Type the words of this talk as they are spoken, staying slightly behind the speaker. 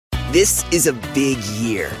This is a big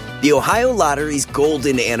year. The Ohio Lottery's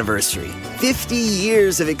golden anniversary. 50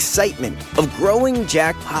 years of excitement, of growing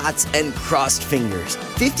jackpots and crossed fingers.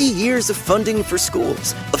 50 years of funding for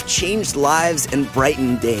schools, of changed lives and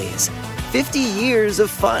brightened days. 50 years of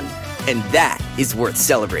fun, and that is worth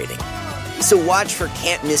celebrating. So watch for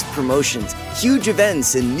can't-miss promotions, huge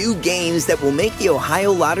events, and new games that will make the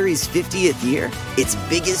Ohio Lottery's 50th year its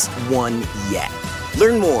biggest one yet.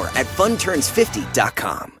 Learn more at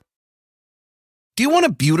funturns50.com. Do you want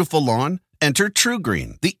a beautiful lawn? Enter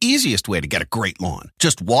TruGreen, the easiest way to get a great lawn.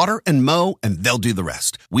 Just water and mow, and they'll do the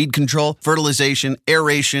rest. Weed control, fertilization,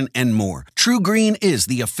 aeration, and more. TruGreen is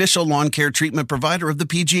the official lawn care treatment provider of the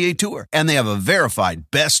PGA Tour, and they have a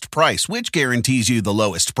verified best price, which guarantees you the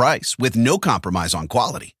lowest price with no compromise on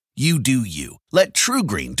quality. You do you. Let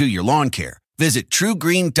TruGreen do your lawn care. Visit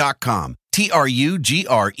TruGreen.com,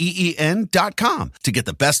 TruGreen.com, to get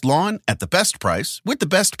the best lawn at the best price with the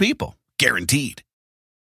best people. Guaranteed.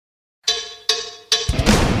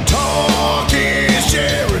 Talk is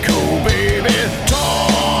Jericho, baby.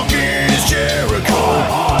 Talk is Jericho.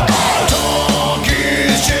 Talk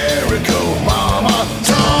is Jericho, mama.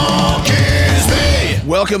 Talk is me.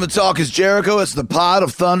 Welcome to Talk is Jericho. It's the pod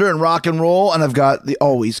of thunder and rock and roll, and I've got the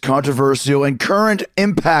always controversial and current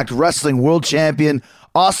Impact Wrestling World Champion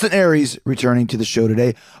Austin Aries returning to the show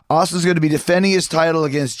today. Austin's going to be defending his title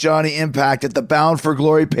against Johnny Impact at the Bound for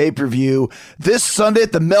Glory pay-per-view this Sunday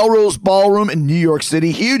at the Melrose Ballroom in New York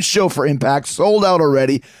City. Huge show for Impact, sold out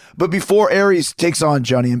already. But before Aries takes on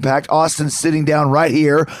Johnny Impact, Austin's sitting down right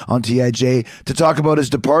here on TIJ to talk about his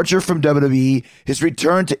departure from WWE, his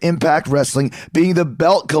return to Impact Wrestling, being the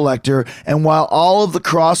belt collector, and while all of the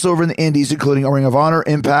crossover in the indies, including Ring of Honor,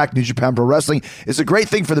 Impact, New Japan Pro Wrestling, is a great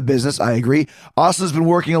thing for the business, I agree. Austin's been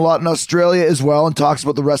working a lot in Australia as well and talks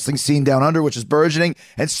about the wrestling scene down under, which is burgeoning.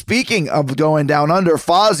 And speaking of going down under,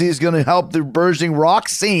 Fozzy is going to help the burgeoning rock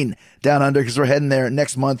scene down under because we're heading there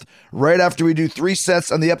next month right after we do 3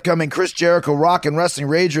 sets on the upcoming Chris Jericho Rock and Wrestling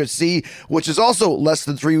Rager at Sea, which is also less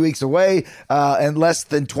than 3 weeks away and less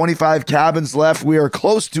than 25 cabins left. We are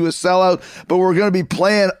close to a sellout, but we're going to be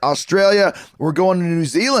playing Australia. We're going to New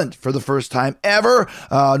Zealand for the first time ever.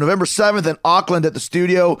 November 7th in Auckland at the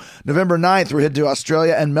Studio. November 9th, we're heading to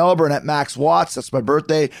Australia and Melbourne at Max Watts. That's my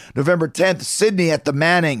birthday. November 10th, Sydney at the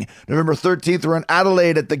Manning. November 13th, we're in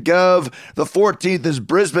Adelaide at the Gov. The 14th is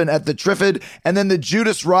Brisbane at the Triffid, and then the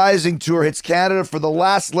Judas Rising Tour hits Canada for the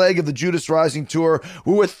last leg of the Judas Rising Tour.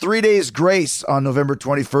 We're with 3 Days Grace on November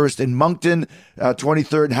 21st in Moncton,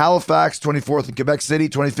 23rd in Halifax, 24th in Quebec City,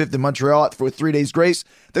 25th in Montreal for 3 Days Grace.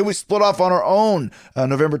 Then we split off on our own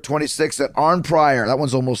November 26th at Arnprior. That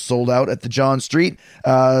one's almost sold out at the John Street.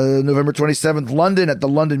 November 27th, London at the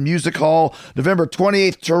London Music Hall. November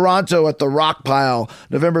 28th, Toronto at the Rock Pile.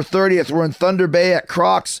 November 30th, we're in Thunder Bay at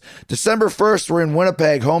Crocs. December 1st, we're in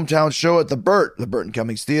Winnipeg, hometown show at the Burton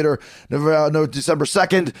Cummings Theater. December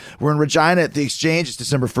 2nd, we're in Regina at the Exchange. It's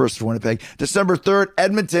December 1st for Winnipeg. December 3rd,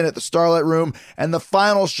 Edmonton at the Starlight Room. And the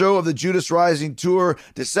final show of the Judas Rising Tour,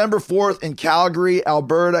 December 4th in Calgary,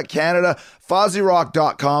 Alberta, Canada.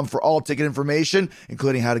 FozzyRock.com for all ticket information,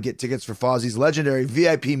 including how to get tickets for Fozzy's legendary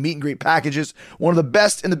VIP meet and greet packages. One of the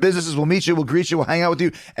best in the businesses. We'll meet you, we'll greet you, we'll hang out with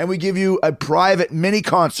you, and we give you a private mini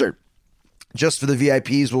concert just for the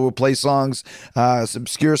VIPs, where we'll play songs, some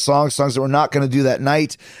obscure songs that we're not going to do that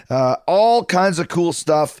night. All kinds of cool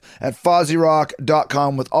stuff at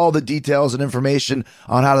FozzyRock.com with all the details and information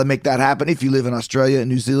on how to make that happen if you live in Australia,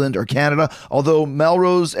 New Zealand, or Canada. Although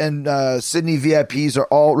Melrose and Sydney VIPs are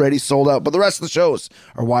already sold out, but the rest of the shows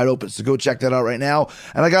are wide open, so go check that out right now.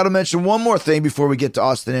 And I got to mention one more thing before we get to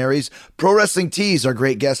Austin Aries. Pro Wrestling Tees, our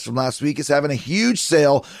great guest from last week, is having a huge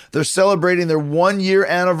sale. They're celebrating their 1-year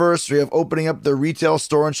anniversary of opening up their retail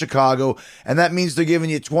store in Chicago, and that means they're giving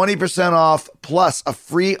you 20% off plus a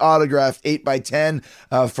free autographed 8x10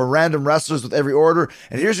 for random wrestlers with every order.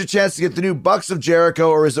 And here's your chance to get the new Bucks of Jericho,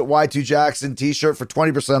 or is it Y2 Jackson t-shirt for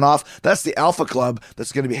 20% off. That's the Alpha Club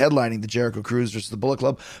that's going to be headlining the Jericho Cruise versus the Bullet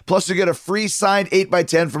Club. Plus you get a free signed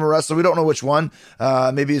 8x10 from a wrestler. We don't know which one.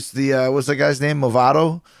 Maybe it's the what's that guy's name,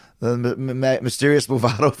 Movado, the mysterious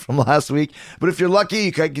Movado from last week. But if you're lucky,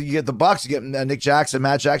 you get the Bucks, you get Nick Jackson,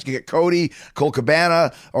 Matt Jackson, you get Cody, Cole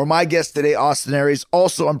Cabana, or my guest today, Austin Aries,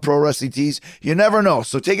 also on Pro Wrestling Tees. You never know.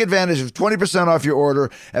 So take advantage of 20% off your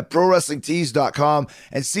order at ProWrestlingTees.com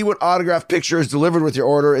and see what autographed picture is delivered with your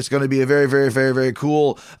order. It's going to be a very, very, very, very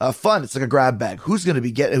cool, fun. It's like a grab bag. Who am I going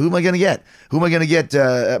to get? Who am I going to get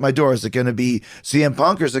at my door? Is it going to be CM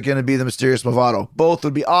Punk, or is it going to be the mysterious Movado? Both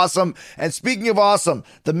would be awesome. And speaking of awesome,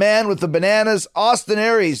 the man with the bananas, Austin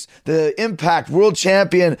Aries, the Impact World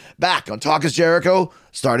Champion, back on Talk is Jericho,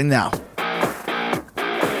 starting now.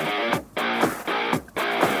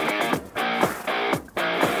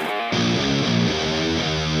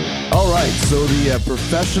 So the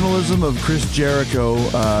professionalism of Chris Jericho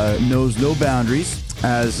knows no boundaries.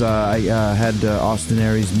 As I had Austin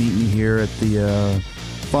Aries meet me here at the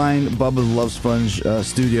fine Bubba the Love Sponge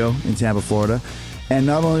studio in Tampa, Florida. And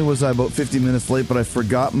not only was I about 50 minutes late, but I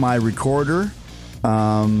forgot my recorder.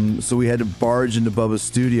 So we had to barge into Bubba's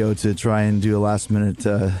studio to try and do a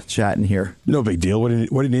last-minute chat in here. No big deal. What do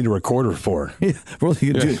you need a recorder for?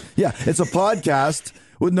 Yeah, it's a podcast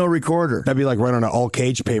with no recorder. That'd be like running an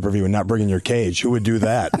all-cage pay-per-view and not bringing your cage. Who would do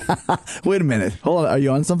that? Wait a minute. Hold on. Are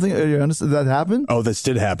you on something? Did that happen? Oh, this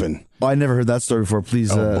did happen. Oh, I never heard that story before.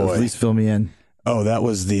 Please, please fill me in. Oh, that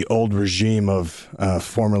was the old regime of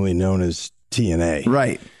formerly known as TNA.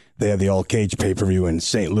 Right. They had the all-cage pay-per-view in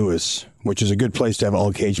St. Louis, which is a good place to have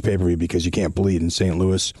all-cage pay-per-view because you can't bleed in St.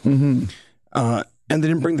 Louis. Mm-hmm. And they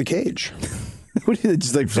didn't bring the cage. What did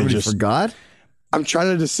they somebody forgot? I'm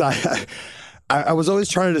trying to decide. I was always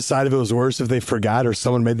trying to decide if it was worse if they forgot or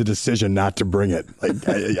someone made the decision not to bring it. Like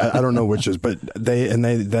I don't know which is, but they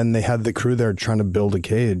had the crew there trying to build a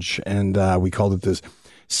cage, and we called it this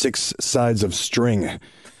 6 sides of string.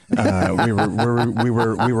 We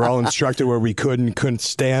were all instructed where we could and couldn't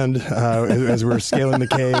stand as we were scaling the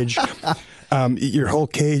cage. Your whole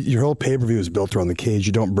pay-per-view is built around the cage.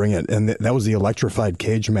 You don't bring it, and that was the electrified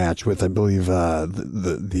cage match with I believe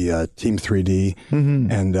the Team 3D,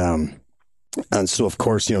 mm-hmm. And so, of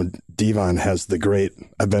course, Devon has the great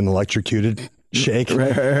 "I've been electrocuted" shake.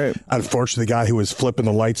 Right. Unfortunately, the guy who was flipping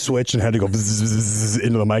the light switch and had to go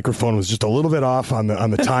into the microphone was just a little bit off on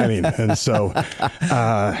the timing, and so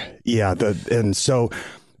so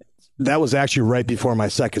that was actually right before my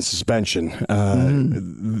second suspension,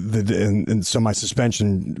 and so my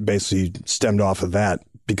suspension basically stemmed off of that.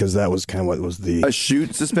 Because that was kind of what was a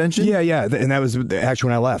shoot suspension. Yeah, and that was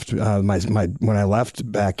actually when I left. When I left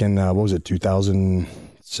back in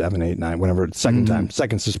 2007, 8, 9, whenever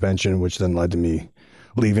second suspension, which then led to me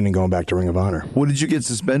leaving and going back to Ring of Honor. What did you get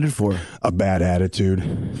suspended for? A bad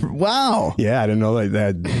attitude. Wow. Yeah, I didn't know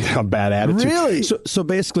that a bad attitude. Really? So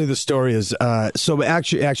basically, the story is so we're at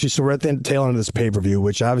the tail end of this pay-per-view,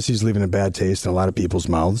 which obviously is leaving a bad taste in a lot of people's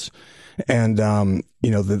mouths. And,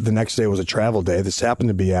 the next day was a travel day. This happened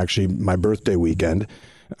to be actually my birthday weekend.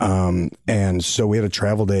 And so we had a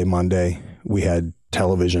travel day Monday. We had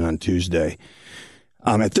television on Tuesday.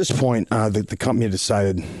 At this point, the company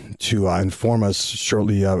decided to inform us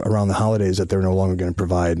shortly around the holidays that they're no longer going to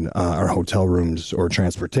provide our hotel rooms or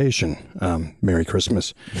transportation. Merry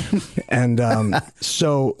Christmas. And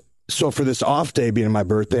So for this off day being my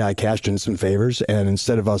birthday, I cashed in some favors, and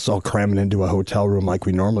instead of us all cramming into a hotel room like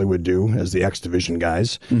we normally would do as the X Division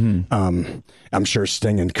guys, I'm sure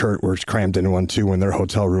Sting and Kurt were crammed into one too when their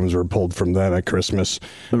hotel rooms were pulled from them at Christmas.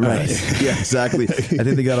 Right. Yeah, exactly. I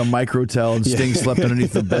think they got a microtel and Sting slept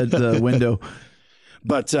underneath the bed window.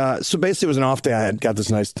 But so basically, it was an off day. I had got this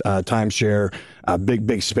nice timeshare,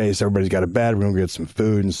 big space. Everybody's got a bed. We're gonna get some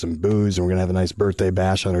food and some booze, and we're gonna have a nice birthday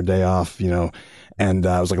bash on our day off. And it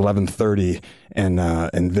was like 11:30,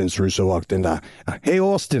 and Vince Russo walked in. Hey,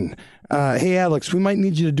 Austin. Hey, Alex. We might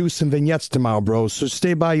need you to do some vignettes tomorrow, bro. So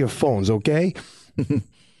stay by your phones, okay?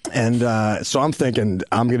 And so I'm thinking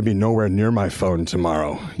I'm going to be nowhere near my phone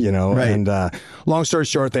tomorrow, Right. And long story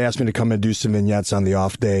short, they asked me to come and do some vignettes on the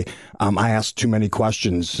off day. I asked too many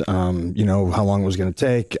questions, how long it was going to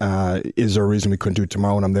take. Is there a reason we couldn't do it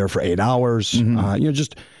tomorrow when I'm there for 8 hours? Mm-hmm.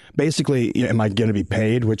 Just basically, am I going to be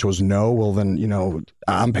paid? Which was no. Well, then,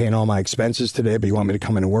 I'm paying all my expenses today, but you want me to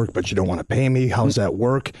come in and work, but you don't want to pay me. How's that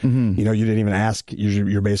work? Mm-hmm. You didn't even ask.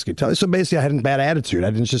 You're basically telling. So basically, I had a bad attitude. I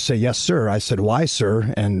didn't just say, yes, sir. I said, why,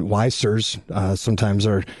 sir? And why, sirs, sometimes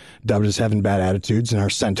are dubbed as having bad attitudes and are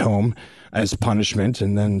sent home as punishment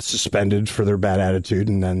and then suspended for their bad attitude,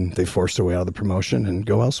 and then they force their way out of the promotion and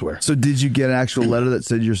go elsewhere. So did you get an actual letter that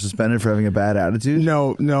said you're suspended for having a bad attitude?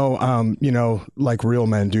 No. Like real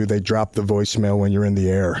men do, they drop the voicemail when you're in the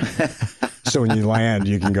air. So when you land,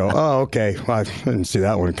 you can go, oh, okay. Well, I didn't see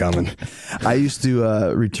that one coming. I used to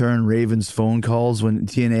return Raven's phone calls when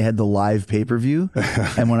TNA had the live pay-per-view.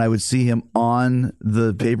 And when I would see him on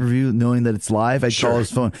the pay-per-view, knowing that it's live, I'd call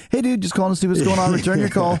his phone. Hey, dude, just calling to see what's going on. Return your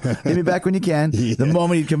call. Hit me back when you can. Yeah. The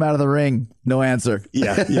moment he'd come out of the ring, no answer.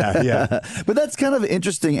 Yeah. But that's kind of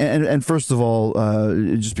interesting. And first of all,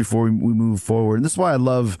 just before we move forward, and this is why I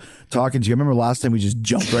love talking to you. I remember last time we just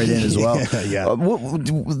jumped right in as well. Yeah.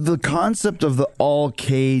 The concept of the all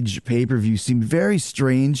cage pay-per-view seemed very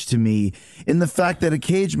strange to me in the fact that a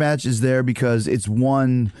cage match is there because it's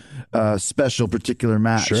one special particular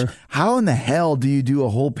match. Sure. How in the hell do you do a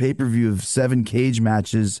whole pay-per-view of 7 cage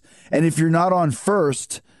matches? And if you're not on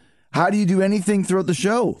first, how do you do anything throughout the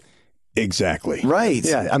show? Exactly. Right.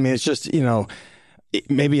 Yeah. I mean, it's just,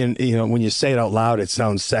 maybe when you say it out loud, it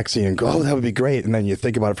sounds sexy and go, oh, that would be great. And then you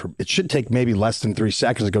think about it it should take maybe less than 3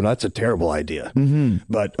 seconds to go, no, that's a terrible idea. Mm-hmm.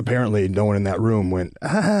 But apparently no one in that room went,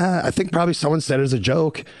 I think probably someone said it as a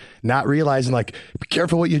joke, not realizing like, be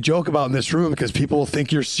careful what you joke about in this room because people will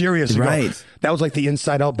think you're serious. Right. That was like the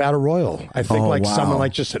Inside Out Battle Royal. I think someone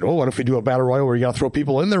like just said, oh, what if we do a Battle Royal where you got to throw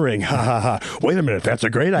people in the ring? Ha ha ha. Wait a minute. That's a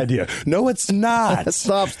great idea. No, it's not.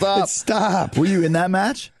 Stop. Were you in that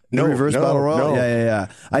match? No, reverse battle royal. No. Yeah.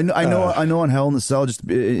 I know. On Hell in the Cell, just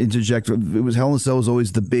to interject, it was Hell in the Cell was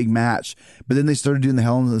always the big match, but then they started doing the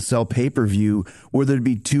Hell in the Cell pay-per-view where there'd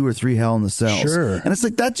be 2 or 3 Hell in the Cells. Sure, and it's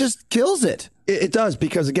like that just kills it. It does,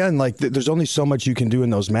 because again, like there's only so much you can do in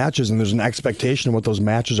those matches, and there's an expectation of what those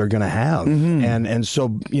matches are going to have, and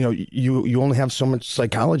so you only have so much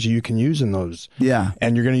psychology you can use in those. Yeah,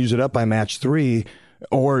 and you're going to use it up by match 3.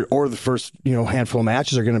 Or the first handful of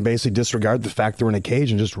matches are going to basically disregard the fact they're in a cage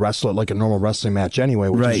and just wrestle it like a normal wrestling match anyway,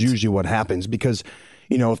 which is usually what happens. Because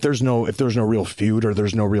if there's no real feud or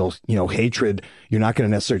there's no real hatred, you're not going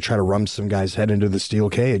to necessarily try to rum some guy's head into the steel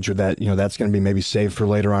cage, or that that's going to be maybe saved for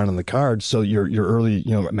later on in the card. So your early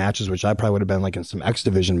matches, which I probably would have been like in some X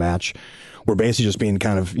Division match, were basically just being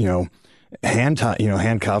kind of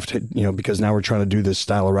handcuffed, because now we're trying to do this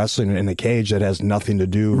style of wrestling in a cage that has nothing to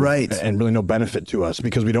do, and really no benefit to us,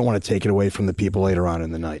 because we don't want to take it away from the people later on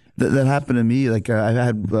in the night. That happened to me. Like I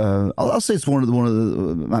had, I'll say it's one of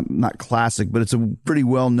the not classic, but it's a pretty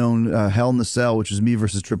well known Hell in the Cell, which is me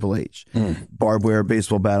versus Triple H. Barbed wire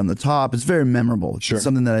baseball bat on the top. It's very memorable. Sure. It's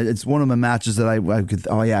something that it's one of my matches that I could.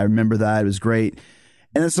 Oh yeah, I remember that. It was great.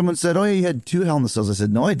 And then someone said, oh, yeah, you had 2 Hell in the Cells. I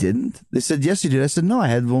said, no, I didn't. They said, yes, you did. I said, no, I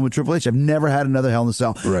had one with Triple H. I've never had another Hell in the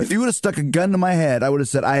Cell. Right. If you would have stuck a gun to my head, I would have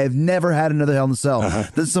said, I have never had another Hell in the Cell.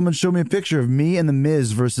 Then someone showed me a picture of me and The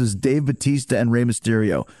Miz versus Dave Bautista and Rey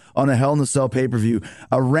Mysterio on a Hell in the Cell pay-per-view.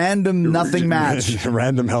 A random nothing match.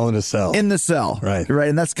 Random Hell in a Cell. In the cell. Right.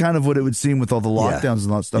 And that's kind of what it would seem with all the lockdowns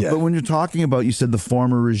and all that stuff. But when you're talking about, you said the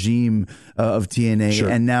former regime of TNA,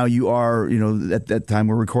 and now you are, at that time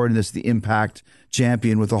we're recording this, the Impact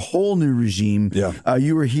champion with a whole new regime.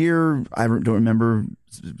 You were here, I don't remember,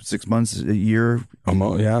 6 months, a year.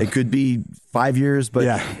 It could be 5 years, but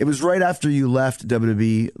it was right after you left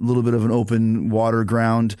WWE, a little bit of an open water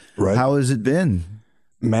ground. Right. How has it been?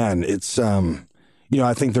 Man, it's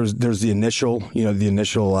I think there's the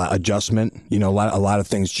initial adjustment. A lot of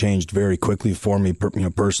things changed very quickly for me,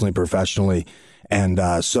 personally, professionally. And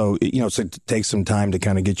so it takes some time to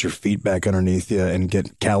kind of get your feet back underneath you and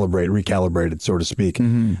get recalibrated, so to speak.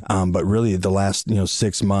 But really, the last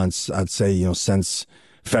 6 months, I'd say since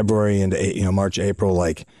February into March, April,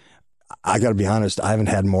 like I got to be honest, I haven't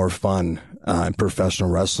had more fun in professional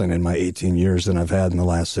wrestling in my 18 years than I've had in the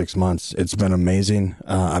last 6 months. It's been amazing.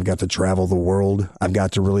 I've got to travel the world. I've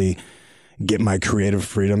got to really get my creative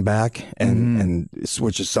freedom back, and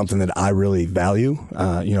which is something that I really value.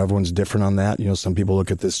 Everyone's different on that. Some people look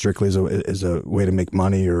at this strictly as a way to make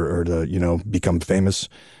money or to, become famous.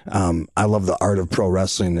 I love the art of pro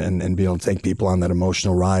wrestling and being able to take people on that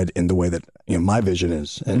emotional ride in the way that, my vision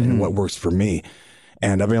is and what works for me.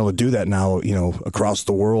 And I've been able to do that now, across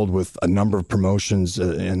the world with a number of promotions,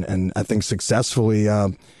 and I think successfully,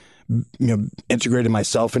 integrated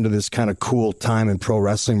myself into this kind of cool time in pro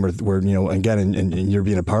wrestling where again, and you're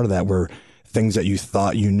being a part of that, where things that you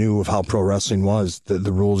thought you knew of how pro wrestling was,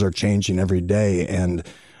 the rules are changing every day. And,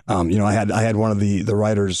 I had one of the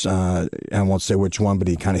writers, I won't say which one, but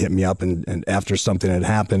he kind of hit me up and after something had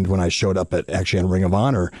happened when I showed up actually on Ring of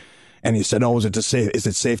Honor, and he said, "Oh, is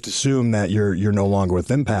it safe to assume that you're no longer with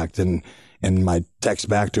Impact?" And my text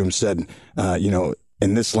back to him said,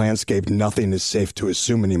 in this landscape, nothing is safe to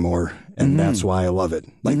assume anymore, and that's why I love it.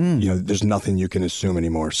 Like, there's nothing you can assume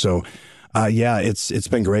anymore. So, it's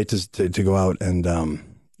been great to go out and,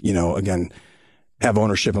 again, have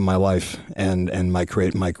ownership of my life and my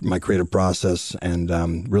creative process,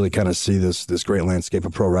 and really kind of see this great landscape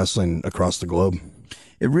of pro wrestling across the globe.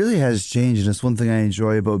 It really has changed, and it's one thing I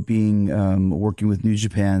enjoy about being working with New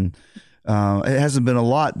Japan. It hasn't been a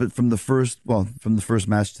lot, but from the first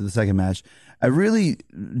match to the second match, I really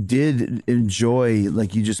did enjoy,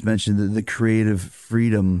 like you just mentioned, the creative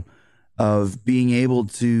freedom of being able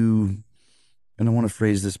to, and I want to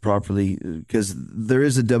phrase this properly, because there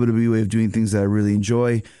is a WWE way of doing things that I really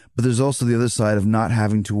enjoy, but there's also the other side of not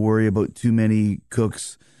having to worry about too many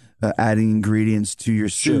cooks adding ingredients to your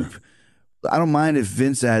soup. Sure. I don't mind if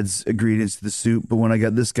Vince adds ingredients to the soup, but when I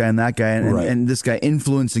got this guy and that guy and this guy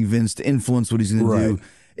influencing Vince to influence what he's going to do,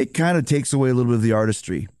 it kind of takes away a little bit of the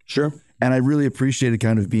artistry. Sure. And I really appreciated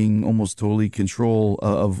kind of being almost totally control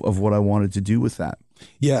of what I wanted to do with that.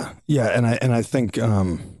 Yeah. And I think,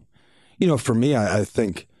 for me, I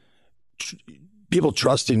think people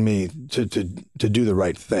trusting me to do the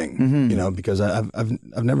right thing, because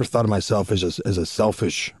I've never thought of myself as a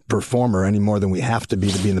selfish performer any more than we have to be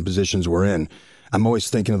in the positions we're in. I'm always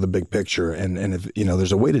thinking of the big picture, and if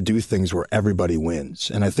there's a way to do things where everybody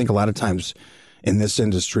wins. And I think a lot of times in this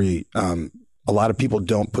industry, a lot of people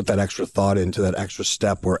don't put that extra thought into that extra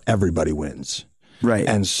step where everybody wins. Right.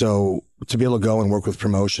 And so to be able to go and work with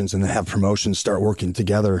promotions and then have promotions start working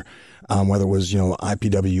together, whether it was,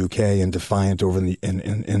 IPW UK and Defiant over in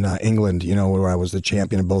England, where I was the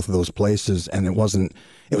champion in both of those places. And it was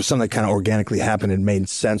something that kind of organically happened and made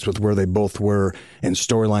sense with where they both were and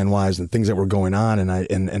storyline wise and things that were going on.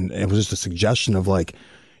 And it was just a suggestion of like,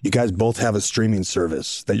 you guys both have a streaming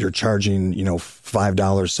service that you're charging, $5,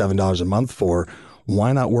 $7 a month for.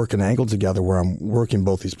 Why not work an angle together where I'm working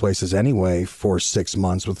both these places anyway for 6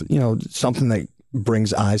 months with, something that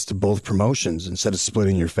brings eyes to both promotions instead of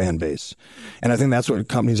splitting your fan base. And I think that's what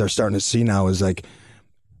companies are starting to see now is like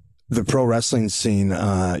the pro wrestling scene,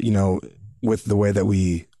 with the way that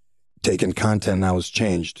we take in content now has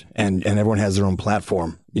changed and everyone has their own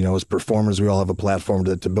platform. As performers, we all have a platform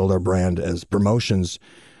to build our brand. As promotions,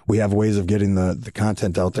 we have ways of getting the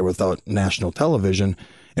content out there without national television.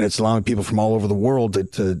 And it's allowing people from all over the world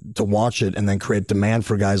to watch it and then create demand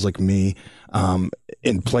for guys like me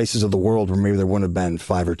in places of the world where maybe there wouldn't have been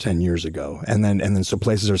 5 or 10 years ago. And then so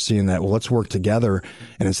places are seeing that, well, let's work together.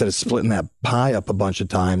 And instead of splitting that pie up a bunch of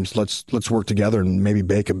times, let's work together and maybe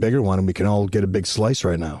bake a bigger one and we can all get a big slice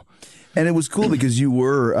right now. And it was cool because you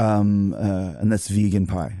were, and that's vegan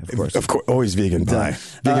pie, of course. Of course, always vegan pie.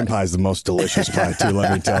 Vegan pie is the most delicious pie, too,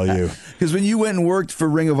 let me tell you. Because when you went and worked for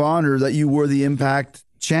Ring of Honor, that you were the Impact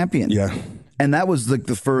champion. Yeah. And that was like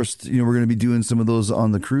the first, we're going to be doing some of those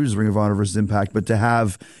on the cruise, Ring of Honor versus Impact. But to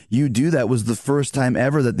have you do that was the first time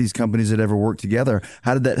ever that these companies had ever worked together.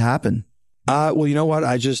 How did that happen? Well, you know what?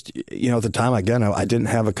 I just, at the time, again, I didn't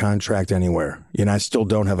have a contract anywhere. I still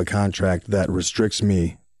don't have a contract that restricts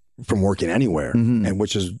me from working anywhere, and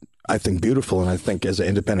which is, I think, beautiful. And I think as an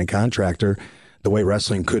independent contractor, the way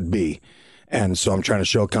wrestling could be. And so I'm trying to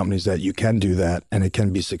show companies that you can do that and it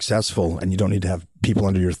can be successful and you don't need to have people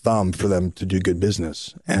under your thumb for them to do good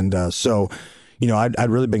business. And so, I'd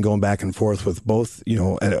really been going back and forth with both,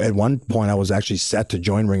 at one point I was actually set to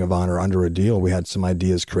join Ring of Honor under a deal. We had some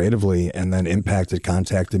ideas creatively and then Impact had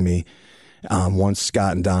contacted me once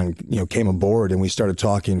Scott and Don, came aboard and we started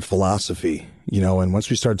talking philosophy, and once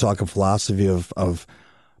we started talking philosophy of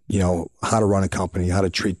how to run a company, how to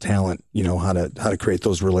treat talent, how to create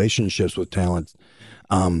those relationships with talent.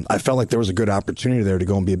 I felt like there was a good opportunity there to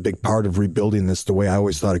go and be a big part of rebuilding this the way I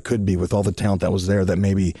always thought it could be with all the talent that was there that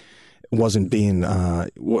maybe wasn't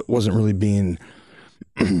really being,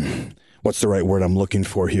 what's the right word I'm looking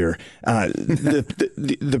for here?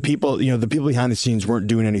 The people, the people behind the scenes weren't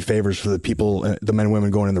doing any favors for the people, the men and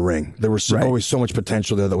women going in the ring. There was always so much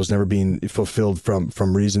potential there that was never being fulfilled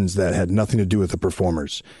from reasons that had nothing to do with the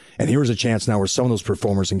performers. And here was a chance now where some of those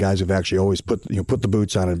performers and guys who've actually always put the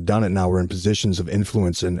boots on and have done it now, we're in positions of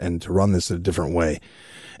influence and to run this in a different way.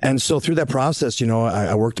 And so through that process,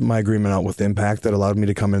 I worked my agreement out with Impact that allowed me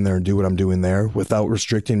to come in there and do what I'm doing there without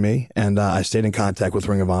restricting me. And I stayed in contact with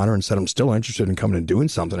Ring of Honor and said, I'm still interested in coming and doing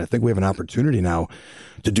something. I think we have an opportunity now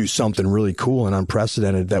to do something really cool and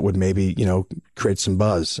unprecedented that would maybe, create some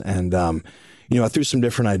buzz. And, I threw some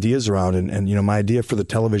different ideas around. And my idea for the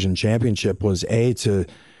television championship was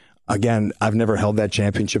again, I've never held that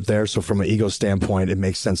championship there. So from an ego standpoint, it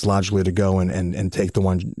makes sense logically to go and take the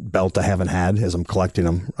one belt I haven't had as I'm collecting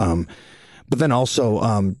them. But then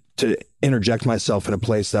also to interject myself in a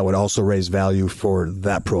place that would also raise value for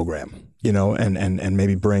that program, and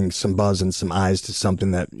maybe bring some buzz and some eyes to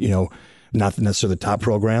something that, not necessarily the top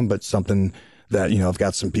program, but something that, I've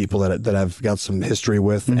got some people that I've got some history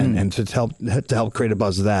with and to help create a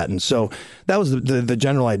buzz of that. And so that was the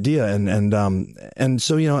general idea. And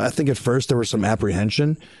so, I think at first there was some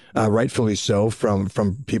apprehension, rightfully so, from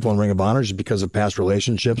people in Ring of Honor just because of past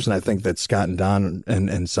relationships. And I think that Scott and Don and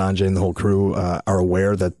Sanjay and the whole crew are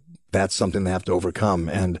aware that that's something they have to overcome.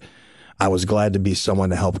 And I was glad to be someone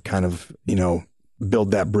to help kind of,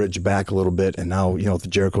 build that bridge back a little bit. And now, the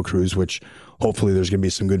Jericho Cruise, which hopefully there's going to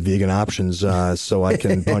be some good vegan options so I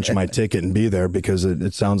can punch my ticket and be there because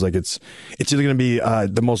it sounds like it's either going to be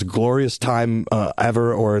the most glorious time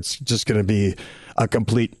ever or it's just going to be a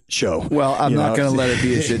complete show. Well, I'm not going to let it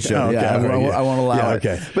be a shit show. Okay, I won't allow it.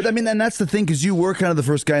 Okay. But I mean, and that's the thing because you were kind of the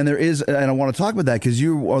first guy and and I want to talk about that because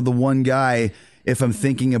you are the one guy, if I'm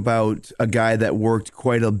thinking about a guy that worked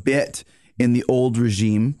quite a bit in the old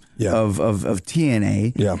regime Yeah. of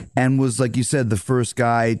TNA, Yeah. and was, like you said, the first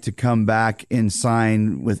guy to come back and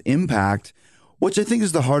sign with Impact, which I think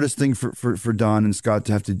is the hardest thing for Don and Scott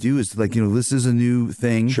to have to do, is like, this is a new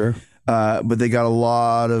thing. Sure. But they got a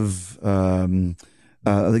lot of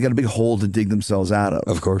they got a big hole to dig themselves out of.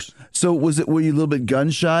 Of course. So were you a little bit gun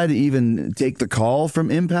shy to even take the call from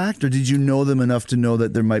Impact, or did you know them enough to know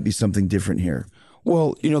that there might be something different here?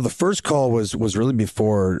 Well, the first call was really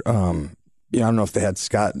before. I don't know if they had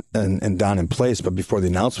Scott and Don in place, but before the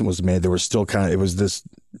announcement was made, there was still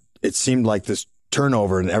it seemed like this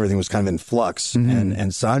turnover and everything was kind of in flux. And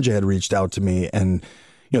Sanjay had reached out to me, and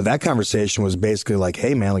that conversation was basically like,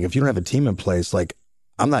 hey man, like if you don't have a team in place, like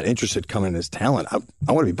I'm not interested coming in as talent.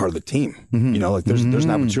 I want to be part of the team. There's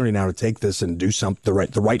an opportunity now to take this and do something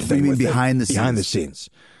the right thing. You mean with behind it, the behind the scenes?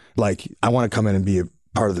 Like I want to come in and be a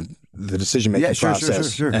part of the decision making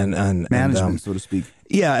process and management, so to speak.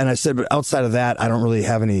 Yeah, and I said, but outside of that, I don't really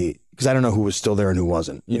have any, because I don't know who was still there and who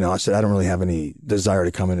wasn't. I said I don't really have any desire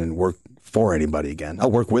to come in and work for anybody again.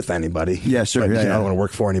 I'll work with anybody. Yeah, sure. But, I don't want to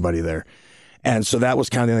work for anybody there. And so that was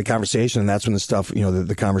kind of the end of the conversation, and that's when the stuff,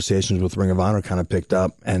 the conversations with Ring of Honor kind of picked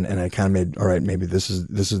up, and I kind of made, all right, maybe this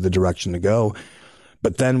is the direction to go.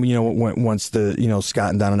 But then, once the,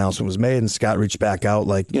 Scott and Don announcement was made, and Scott reached back out,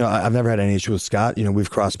 like, I've never had any issue with Scott.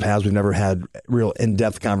 We've crossed paths. We've never had real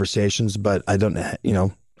in-depth conversations, but I don't, I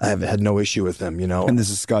have had no issue with him, And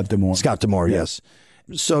this is Scott D'Amore. Scott D'Amore, yes.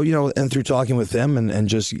 So, and through talking with him and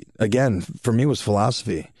just, again, for me was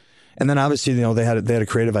philosophy. And then obviously, they had a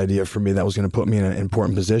creative idea for me that was going to put me in an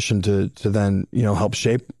important position to then, help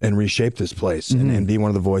shape and reshape this place and be one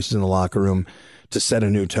of the voices in the locker room to set a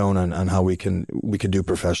new tone on how we could do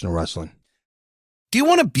professional wrestling. Do you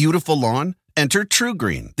want a beautiful lawn? Enter True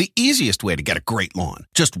Green, the easiest way to get a great lawn.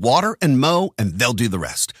 Just water and mow, and they'll do the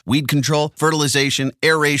rest. Weed control, fertilization,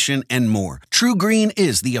 aeration, and more. True Green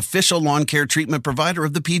is the official lawn care treatment provider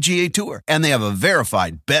of the PGA Tour, and they have a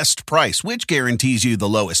verified best price, which guarantees you the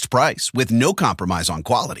lowest price with no compromise on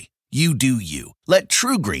quality. You do you. Let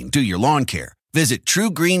True Green do your lawn care. Visit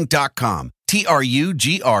truegreen.com,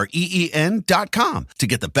 TRUGREEN.com, to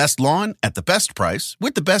get the best lawn at the best price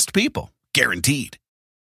with the best people. Guaranteed.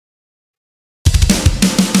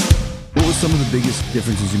 What was some of the biggest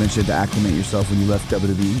differences? You mentioned you had to acclimate yourself when you left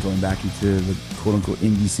WWE, going back into the quote-unquote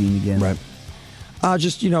indie scene again. Right.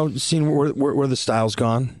 Just, seeing where the style's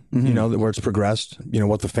gone, where it's progressed,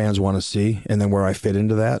 what the fans want to see, and then where I fit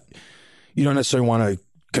into that. You don't necessarily want to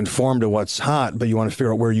conform to what's hot, but you want to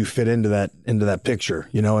figure out where you fit into that picture,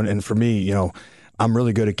 and for me, I'm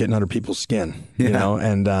really good at getting under people's skin,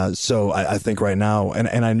 and so I think right now,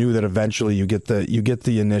 and I knew that eventually you get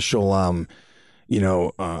the initial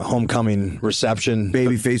homecoming reception,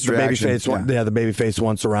 babyface reaction. The babyface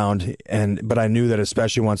once around, but I knew that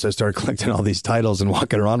especially once I started collecting all these titles and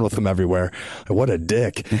walking around with them everywhere, what a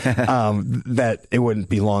dick, that it wouldn't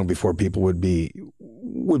be long before people would be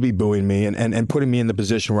booing me and putting me in the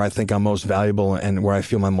position where I think I'm most valuable and where I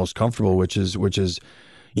feel I'm most comfortable, which is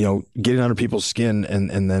getting under people's skin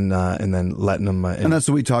and then letting them. And that's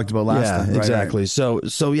what we talked about last time. Right, Exactly. Right. So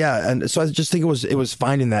yeah. And so I just think it was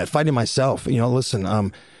finding myself,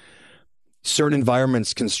 listen, certain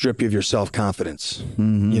environments can strip you of your self-confidence,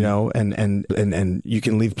 and you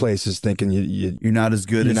can leave places thinking you're not as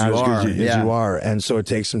good as you are. And so it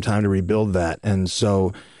takes some time to rebuild that. And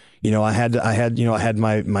so, I had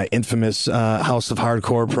my infamous, House of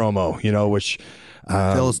Hardcore promo, which,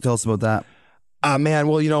 tell us about that. Man,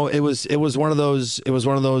 well, it was one of those,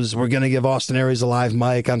 we're going to give Austin Aries a live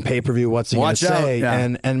mic on pay-per-view. What's he going to say?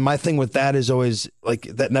 Yeah. And my thing with that is always like,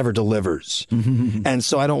 that never delivers. And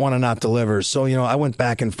so I don't want to not deliver. So, I went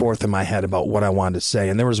back and forth in my head about what I wanted to say.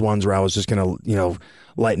 And there was ones where I was just going to,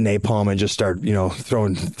 light napalm and just start,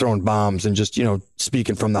 throwing bombs and just,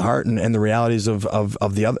 speaking from the heart and the realities of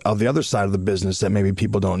the other side of the business that maybe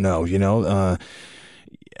people don't know,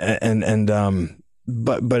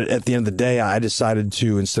 But at the end of the day, I decided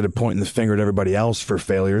to, instead of pointing the finger at everybody else for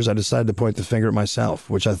failures, I decided to point the finger at myself,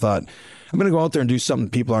 which I thought, I'm going to go out there and do something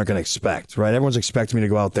people aren't going to expect, right? Everyone's expecting me to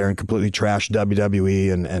go out there and completely trash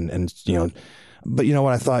WWE and but you know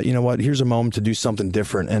what? I thought, here's a moment to do something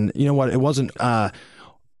different. And you know what? It wasn't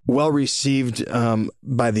well received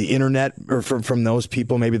by the internet or from those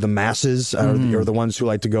people, maybe the masses or the ones who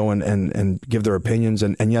like to go and give their opinions.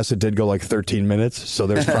 And yes, it did go like 13 minutes. So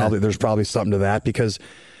there's probably something to that, because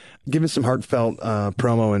giving some heartfelt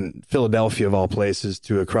promo in Philadelphia of all places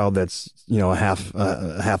to a crowd that's,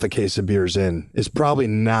 half a case of beers in is probably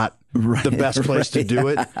not the best place to do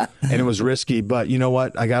it. And it was risky, but you know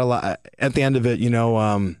what? I got a lot at the end of it.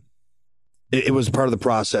 It was part of the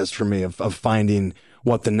process for me of finding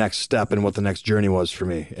what the next step and what the next journey was for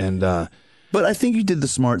me. And But I think you did the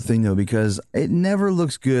smart thing, though, because it never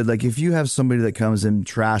looks good. Like if you have somebody that comes and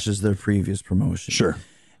trashes their previous promotion. sure.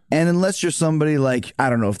 And unless you're somebody like, I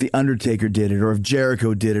don't know, if The Undertaker did it or if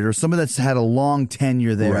Jericho did it or somebody that's had a long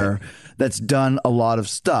tenure there that's done a lot of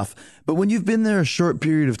stuff. But when you've been there a short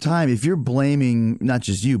period of time, if you're blaming, not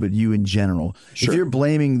just you, but you in general, if you're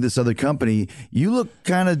blaming this other company, you look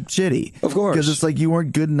kind of shitty. Of course. Because it's like you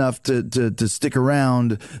weren't good enough to stick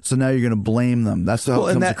around, so now you're going to blame them. That's how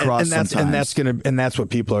it comes across sometimes. And that's what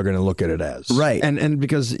people are going to look at it as. Right. And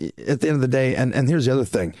because at the end of the day, and here's the other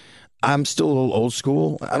thing, I'm still a little old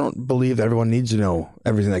school. I don't believe that everyone needs to know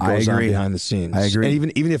everything that goes on behind the scenes. I agree.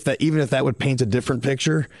 And even if that would paint a different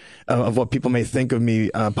picture of what people may think of me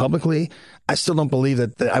publicly, I still don't believe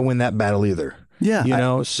that I win that battle either. Yeah, you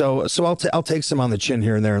know. So I'll take some on the chin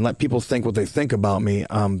here and there and let people think what they think about me.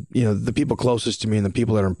 You know, the people closest to me and the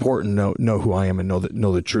people that are important know who I am and know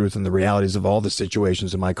the truth and the realities of all the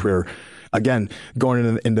situations in my career. Again,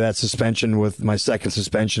 going into that suspension with my second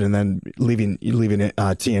suspension and then leaving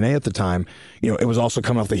TNA at the time, you know, it was also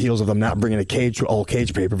coming off the heels of them not bringing all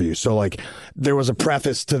cage pay-per-view. So like there was a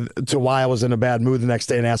preface to why I was in a bad mood the next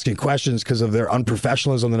day and asking questions because of their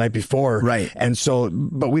unprofessionalism the night before. Right. And so,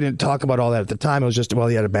 but we didn't talk about all that at the time. It was just, well,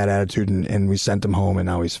 he had a bad attitude and we sent him home and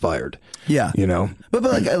now he's fired. Yeah. You know? But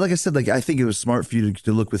like I said, like I think it was smart for you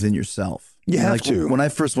to look within yourself. You have like, to. When I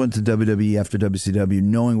first went to WWE after WCW,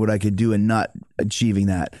 knowing what I could do and not achieving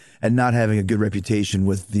that and not having a good reputation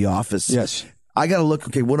with The Office. Yes. I got to look,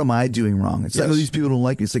 okay, what am I doing wrong? It's like, oh, these people don't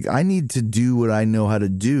like me. It's like, I need to do what I know how to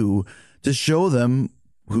do to show them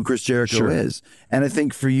who Chris Jericho is. And I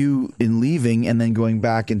think for you in leaving and then going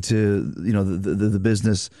back into, you know, the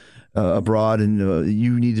business abroad, and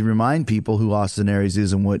you need to remind people who Austin Aries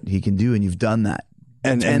is and what he can do. And you've done that.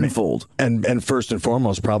 And tenfold. And first and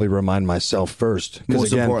foremost, probably remind myself first.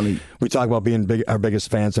 Most again, importantly, we talk about being our biggest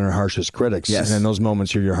fans and our harshest critics. Yes. And in those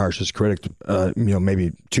moments, you're your harshest critic, you know,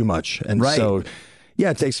 maybe too much. And so, yeah,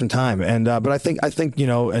 it takes some time. And but I think you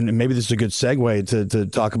know, and maybe this is a good segue to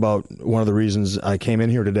talk about one of the reasons I came in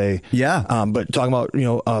here today. Yeah. But talking about, you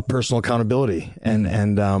know, personal accountability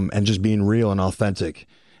and just being real and authentic.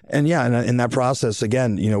 And yeah, and in that process,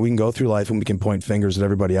 again, you know, we can go through life and we can point fingers at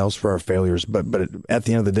everybody else for our failures, but at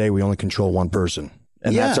the end of the day, we only control one person,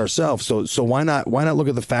 and that's ourselves. So why not look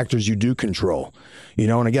at the factors you do control, you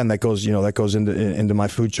know? And again, that goes into my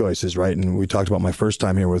food choices, right? And we talked about my first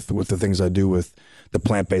time here with the things I do with the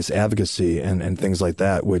plant-based advocacy and things like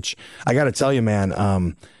that. Which I got to tell you,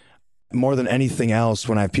 man, more than anything else,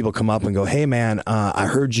 when I have people come up and go, "Hey, man, I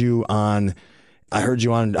heard you on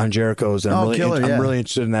Jericho's, and I'm really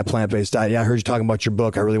interested in that plant-based diet. Yeah, I heard you talking about your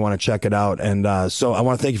book. I really want to check it out." And so I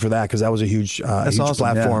want to thank you for that, because that was a huge awesome,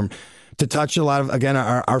 platform to touch a lot of, again,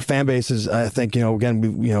 our fan bases. I think, you know, again,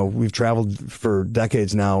 we've traveled for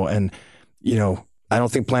decades now, and, you know, I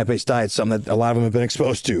don't think plant-based diet's something that a lot of them have been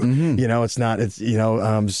exposed to. Mm-hmm. You know,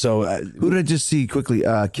 who did I just see quickly?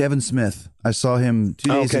 Kevin Smith. I saw him 2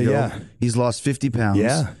 days ago. Yeah. He's lost 50 pounds.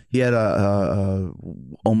 Yeah. He had a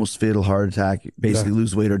almost fatal heart attack, basically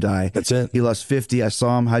lose weight or die. That's it. He lost 50. I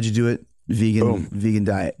saw him. How'd you do it? Vegan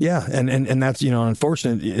diet. Yeah, and that's, you know,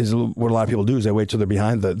 unfortunate is what a lot of people do is they wait till they're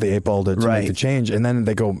behind the eight ball to make the change, and then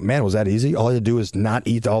they go, man, was that easy? All you had to do is not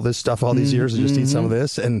eat all this stuff all these years and just eat some of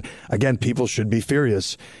this. And again, people should be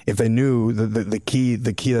furious if they knew the key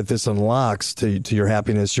that this unlocks to your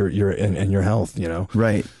happiness, your and your health. You know,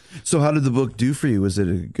 right. So how did the book do for you? Was it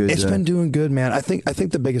a good? It's been doing good, man. I think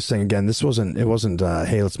the biggest thing, again, it wasn't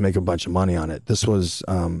hey, let's make a bunch of money on it. This was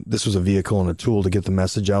a vehicle and a tool to get the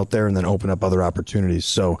message out there and then open up other opportunities.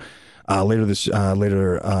 So later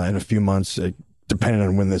in a few months, depending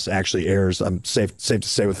on when this actually airs, I'm safe to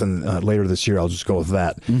say within later this year, I'll just go with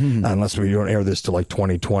that. Mm-hmm. Unless we don't air this till like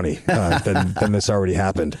 2020, then this already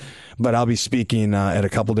happened. But I'll be speaking at a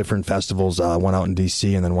couple different festivals, one out in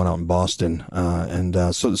DC and then one out in Boston.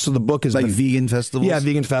 So the book is like vegan festivals? Yeah,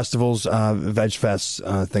 vegan festivals, veg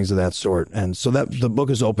fests, things of that sort. And so the book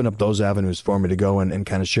has opened up those avenues for me to go and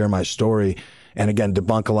kind of share my story. And again,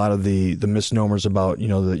 debunk a lot of the misnomers about, you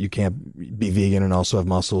know, that you can't be vegan and also have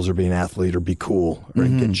muscles or be an athlete or be cool or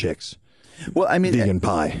get chicks. Well, I mean, vegan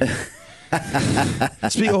pie.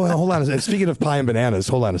 Hold on. Speaking of pie and bananas,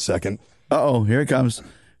 hold on a second. Uh-oh, here it comes.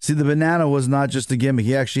 See, the banana was not just a gimmick.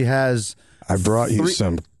 He actually has. I brought you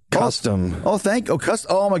some custom.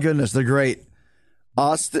 Oh my goodness, they're great.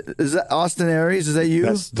 Austin, is that Austin Aries? Is that you?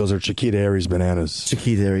 Those are Chiquita Aries bananas.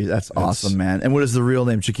 Chiquita Aries, that's awesome, man. And what is the real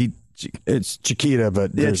name? It's Chiquita,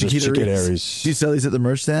 but there's Chiquita Aries. Do you sell these at the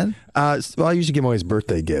merch stand? Well, I usually give away his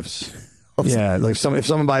birthday gifts. Yeah, like if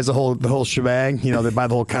someone buys the whole shebang, you know, they buy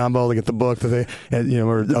the whole combo, they get the book, or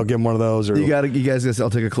I'll give them one of those. Or You guys. I'll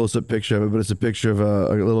take a close up picture of it, but it's a picture of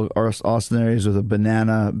a little Austin Aries with a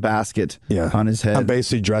banana basket on his head. I'm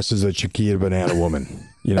basically dressed as a Chiquita banana woman.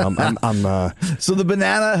 You know, I'm so the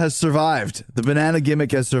banana has survived. The banana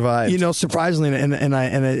gimmick has survived. You know, surprisingly, and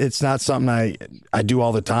it's not something I do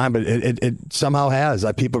all the time, but it somehow has.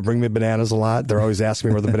 People bring me bananas a lot. They're always asking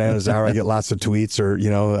me where the bananas are. I get lots of tweets or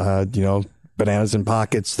bananas in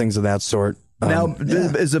pockets, things of that sort. Now,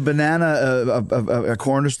 is a banana a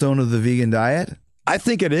cornerstone of the vegan diet? I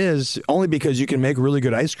think it is, only because you can make really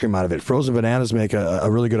good ice cream out of it. Frozen bananas make a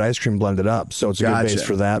really good ice cream blended up, so it's a good base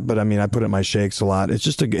for that. But I mean, I put it in my shakes a lot. It's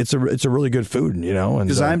just it's a really good food, you know.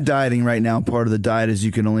 Because I'm dieting right now. Part of the diet is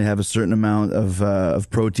you can only have a certain amount of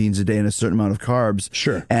proteins a day and a certain amount of carbs.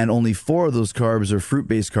 Sure. And only 4 of those carbs are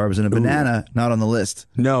fruit-based carbs, and a banana not on the list.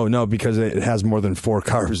 No, because it has more than 4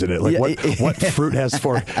 carbs in it. Like what fruit has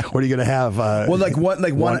 4? What are you going to have? A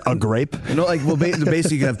grape?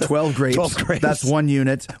 Basically you can have 12 grapes. 12 grapes. That's 1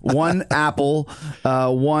 unit. 1 apple.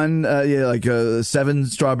 7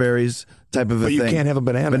 strawberries. Type of a thing. But you can't have a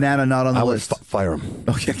banana. Banana not on the list. Fire them.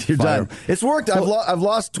 Okay, you're done. It's worked. I've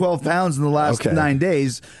lost 12 pounds in the last 9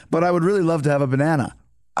 days, but I would really love to have a banana.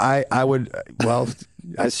 I would. Well,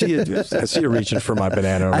 I see you reaching for my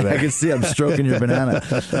banana over there. I can see I'm stroking your banana.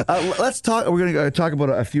 Let's talk. We're going to talk about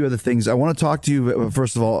a few other things. I want to talk to you.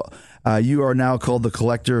 First of all, you are now called the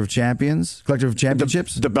Collector of Champions, Collector of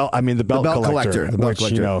Championships. The belt collector. The belt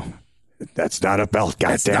collector. You know, that's not a belt.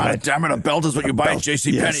 Damn it! A belt is what you buy at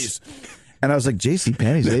JCPenney's. Yes. And I was like,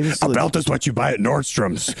 JCPenney's. A belt is what you buy at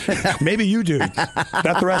Nordstrom's. Maybe you do,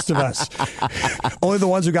 not the rest of us. Only the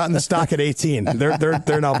ones who got in the stock at 18.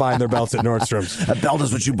 They're now buying their belts at Nordstrom's. A belt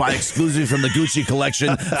is what you buy exclusively from the Gucci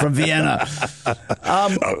collection from Vienna.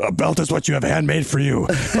 A belt is what you have handmade for you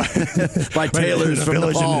by tailors from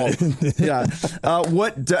the Paul.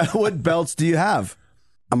 What belts do you have?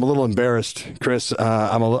 I'm a little embarrassed, Chris.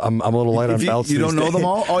 I'm a little light on belts. You don't know them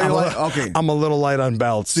all? Oh, okay. I'm a little light on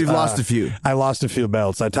belts. So you've lost a few. I lost a few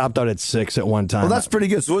belts. I topped out at 6 at one time. Well, that's pretty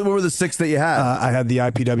good. So what were the 6 that you had? I had the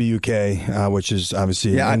IPW UK, which is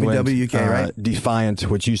obviously England. IPW UK, right? Defiant,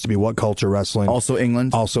 which used to be What Culture Wrestling. Also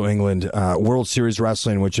England. World Series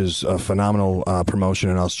Wrestling, which is a phenomenal promotion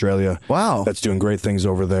in Australia. Wow. That's doing great things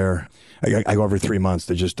over there. I go every 3 months.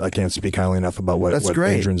 I can't speak highly enough about what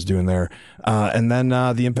Adrian's doing there. And then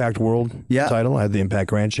the Impact World title. I had the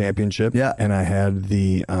Impact Grand Championship. Yeah. And I had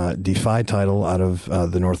the Defy title out of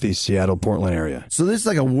the Northeast Seattle, Portland area. So this is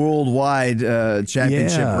like a worldwide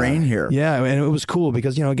championship reign here. Yeah, and it was cool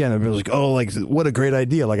because, again, it was like, what a great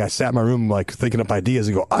idea. Like, I sat in my room, like, thinking up ideas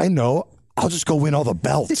and go, I know. I'll just go win all the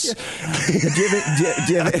belts. Do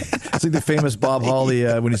you have it's like the famous Bob Hawley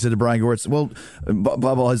when he said to Brian Gewirtz, well,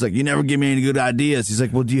 Bob Hawley's like, you never give me any good ideas. He's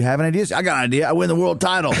like, well, do you have any ideas? I got an idea. I win the world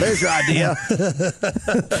title. There's your idea.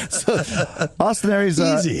 So, Austin Aries,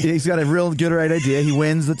 he's got a real good idea. He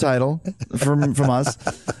wins the title from us.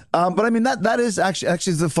 But I mean, that is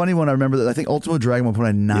actually the funny one. I remember that I think Ultimo Dragon One put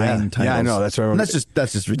on 9 titles. Yeah, I know. That's right. And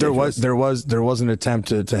that's just ridiculous. There was an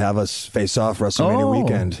attempt to have us face off WrestleMania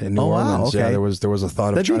weekend in New Orleans. Wow, okay. Yeah, there was a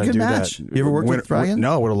thought of trying to do match. that. You ever worked with Dragon?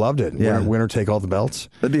 No, would have loved it. Yeah. Winner take all the belts.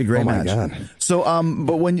 That'd be a great match. Oh my God. So,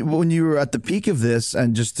 but when you were at the peak of this,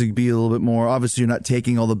 and just to be a little bit more, obviously you're not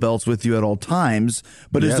taking all the belts with you at all times,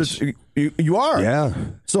 but is there, you are? Yeah.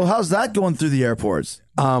 So how's that going through the airports?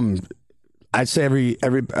 I'd say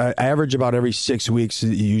I average about every 6 weeks.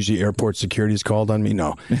 Usually, airport security is called on me.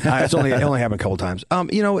 No, it only happened a couple times.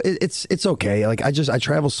 It's okay. Like I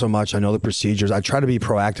travel so much. I know the procedures. I try to be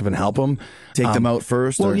proactive and help them. Take them out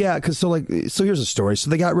first. Well, yeah. So here's a story. So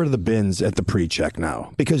they got rid of the bins at the pre-check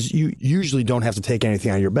now because you usually don't have to take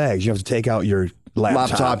anything out of your bags. You have to take out your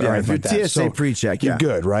laptop. Yeah, if you're like TSA pre-check, you're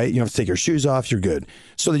good, right? You don't have to take your shoes off. You're good.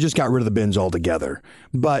 So they just got rid of the bins altogether.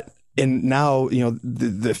 But and now,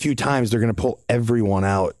 the few times they're going to pull everyone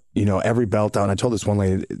out, every belt out. And I told this one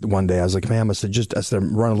lady one day, I was like, ma'am, I said,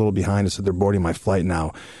 I'm running a little behind. I said, they're boarding my flight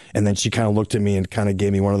now. And then she kind of looked at me and kind of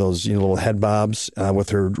gave me one of those, little head bobs with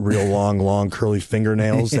her real long curly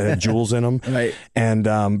fingernails that had jewels in them. Right.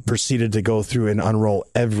 And proceeded to go through and unroll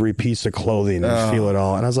every piece of clothing and feel it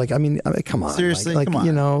all. And I was like, I mean, come on. Seriously, come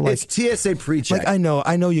on. It's TSA pre-check. Like,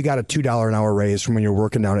 I know you got a $2 an hour raise from when you were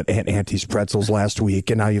working down at Aunt Auntie's Pretzels last week,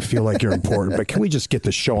 and now you feel like you're important. But can we just get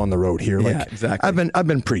the show on the road here? Like, yeah, exactly. I've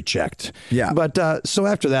been pre-checked. Yeah. But so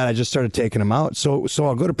after that, I just started taking them out. So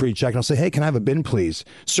I'll go to pre-check and I'll say, hey, can I have a bin, please?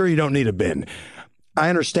 Sir, you don't need a bin. I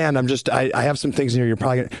understand. I have some things in here. You're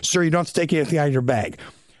probably sir, you don't have to take anything out of your bag.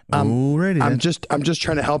 Alrighty, I'm just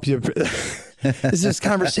trying to help you. is this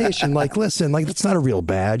conversation like, listen, like that's not a real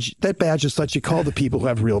badge. That badge is what you call the people who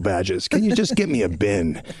have real badges. Can you just get me a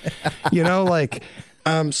bin? You know, like.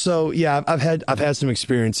 So yeah, I've had some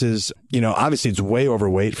experiences. You know, obviously it's way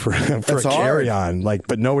overweight for a carry-on. Like,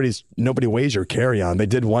 but nobody weighs your carry-on. They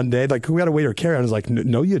did one day. Like, who got to weigh your carry-on? I was like,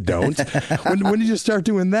 no, you don't. when did you start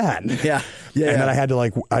doing that? Yeah. And then I had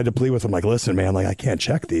to plead with them. Like, listen, man, like I can't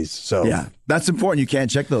check these. So yeah, that's important. You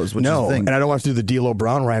can't check those. Which no, is the thing. And I don't want to do the D'Lo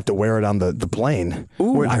Brown where I have to wear it on the plane.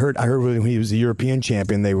 Ooh. I heard when he was the European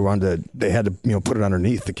champion, they had to put it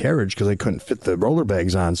underneath the carriage because they couldn't fit the roller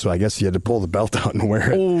bags on. So I guess he had to pull the belt out and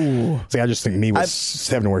wear it. Ooh. So I just think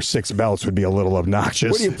having to wear 6 belts would be a little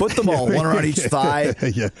obnoxious. Where do you put them all? One around each thigh.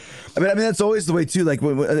 Yeah. I mean that's always the way too. Like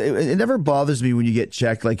it never bothers me when you get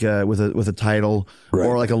checked, like with a title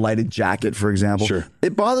or like a lighted jacket, for example. Sure.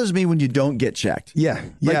 It bothers me when you don't get checked. Yeah.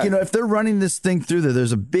 Like if they're running this thing through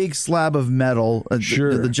there's a big slab of metal.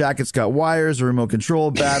 Sure. The jacket's got wires, remote control,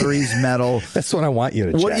 batteries, metal. That's what I want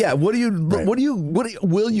you to check. Yeah. What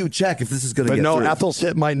will you check if this is going to get through? Ethel's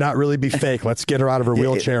hit might not really be fake. Let's get her out of her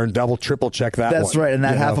wheelchair and triple check that. That's right. And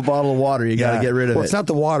that half a bottle of water, you got to get rid of it. Well, it's not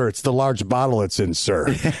the water; it's the large bottle it's in,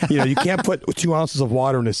 sir. You can't put 2 ounces of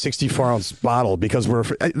water in a 64-ounce bottle because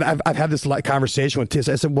I've had this conversation with Tiz.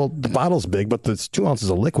 I said, well, the bottle's big, but there's 2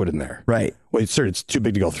 ounces of liquid in there. Right. Well, sir, it's too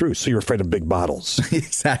big to go through. So you're afraid of big bottles.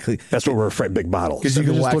 Exactly. That's what we're afraid of, big bottles. Because you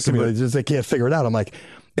can just wax look at me, they can't figure it out. I'm like,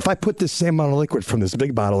 if I put this same amount of liquid from this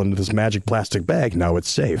big bottle into this magic plastic bag, no, it's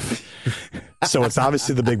safe. So it's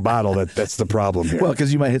obviously the big bottle that's the problem here. Well,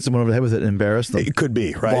 because you might hit someone over the head with it and embarrass them. It could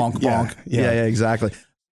be, right? Bonk, bonk. Yeah, exactly.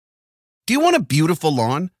 Do you want a beautiful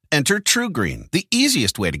lawn? Enter TruGreen, the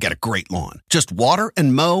easiest way to get a great lawn. Just water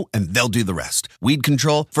and mow, and they'll do the rest. Weed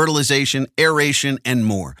control, fertilization, aeration, and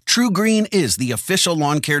more. TruGreen is the official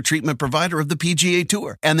lawn care treatment provider of the PGA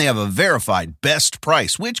Tour, and they have a verified best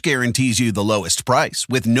price, which guarantees you the lowest price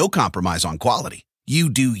with no compromise on quality. You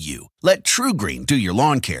do you. Let TruGreen do your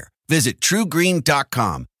lawn care. Visit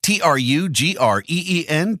TruGreen.com,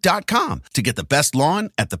 TruGreen.com, to get the best lawn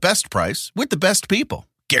at the best price with the best people.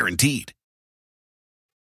 Guaranteed.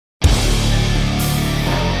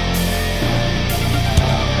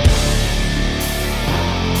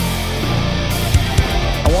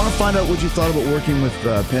 I want to find out what you thought about working with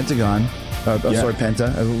Pentagon. Sorry,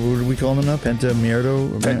 Penta. What are we calling him now? Penta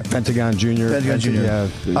Mierdo? Pentagon Jr. Pentagon Jr.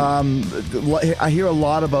 Yeah. I hear a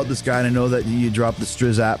lot about this guy, and I know that you dropped the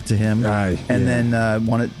Striz app to him then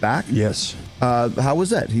won it back. Yes. How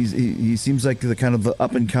was that? He seems like the kind of the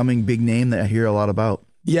up-and-coming big name that I hear a lot about.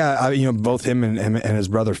 Yeah, both him and his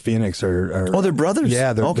brother Phoenix are. Oh, they're brothers.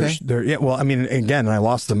 Yeah, they're okay. Yeah, well, I mean, again, I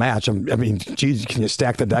lost the match. Geez, can you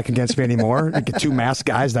stack the deck against me anymore? Like 2 masked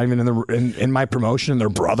guys, not even in my promotion, and they're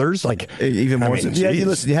brothers. Like even more. Listen,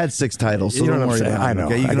 you had 6 titles, so you know don't what worry I'm saying. about it. I know.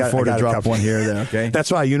 Okay? You can afford to drop one here or there. Okay.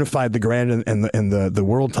 That's why I unified the grand and the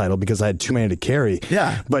world title because I had too many to carry.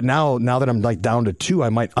 Yeah. But now that I'm like down to 2, I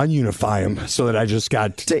might ununify them so that I just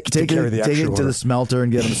got to carry the extra. Take it to the smelter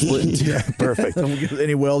and get them split in 2. Yeah, perfect.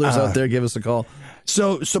 Any welders out there? Give us a call.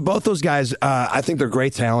 So both those guys, I think they're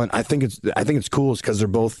great talent. I think it's cool because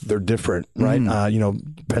they're different, right?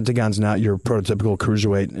 Pentagon's not your prototypical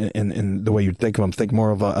cruiserweight in the way you'd think of him. Think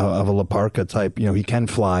more of a La Parka type. He can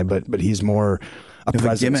fly, but he's more a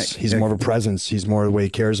presence. He's more of a presence. He's more the way he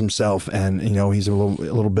carries himself, and he's a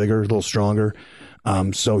little bigger, a little stronger.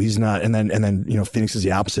 So he's not, and then Phoenix is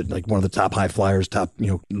the opposite, like one of the top high flyers, top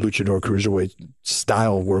luchador cruiserweight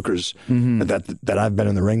style workers that I've been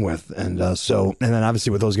in the ring with, and then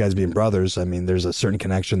obviously with those guys being brothers, I mean there's a certain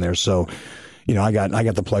connection there. So I got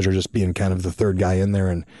the pleasure of just being kind of the third guy in there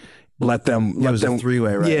and let them. It was a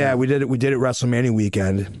 3-way, right? Yeah, we did it WrestleMania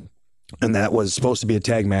weekend. And that was supposed to be a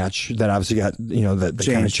tag match that obviously got that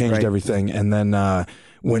kind of changed everything, and then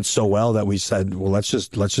went so well that we said, well, let's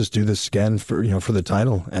just do this again for the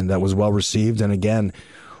title, and that was well received, and again,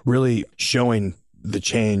 really showing the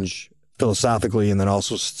change philosophically and then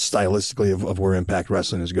also stylistically of where Impact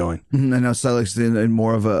Wrestling is going. And now stylistically in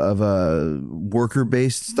more of a worker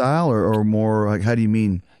based style, or more like, how do you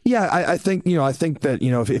mean? Yeah, I think that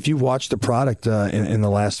if you've watched the product in the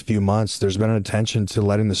last few months, there's been an attention to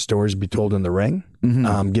letting the stories be told in the ring,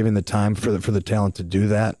 giving the time for the talent to do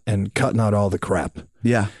that, and cutting out all the crap.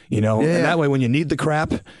 Yeah, and that way, when you need the crap,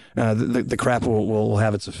 the crap will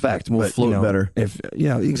have its effect. Will float better. If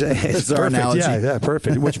exactly, it's our perfect. analogy. Yeah,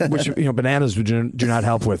 perfect. Which bananas do not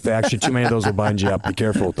help with. Actually, too many of those will bind you up. Be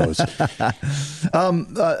careful with those.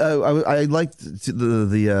 I liked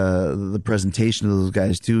the presentation of those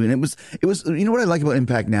guys too, and it was what I like about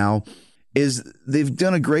Impact now is they've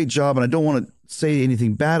done a great job, and I don't want to say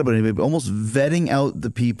anything bad about anybody, but almost vetting out the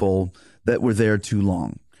people that were there too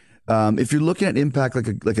long. if you're looking at Impact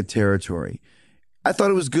like a territory, I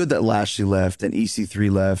thought it was good that Lashley left and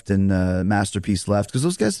EC3 left and Masterpiece left because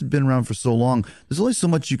those guys have been around for so long. There's only so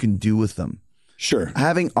much you can do with them. Sure.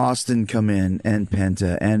 Having Austin come in and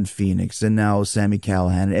Penta and Phoenix and now Sami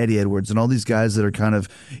Callihan and Eddie Edwards and all these guys that are kind of,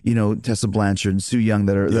 Tessa Blanchard and Su Yung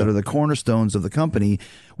that are the cornerstones of the company.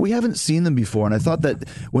 We haven't seen them before. And I thought that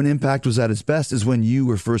when Impact was at its best is when you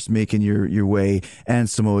were first making your way, and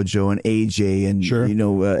Samoa Joe and AJ and,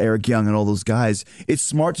 Eric Young and all those guys. It's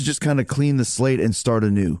smart to just kind of clean the slate and start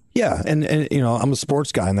anew. Yeah. And I'm a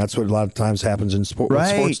sports guy, and that's what a lot of times happens in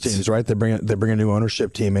sports teams, right? They bring a new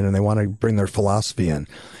ownership team in and they want to bring their philosophy in.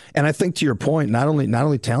 And I think to your point, not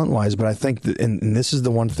only talent wise, but I think that, and this is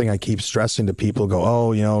the one thing I keep stressing to people,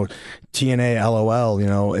 go, TNA,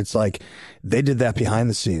 LOL, it's like they did that behind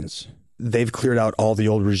the scenes. They've cleared out all the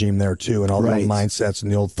old regime there too, and all the old mindsets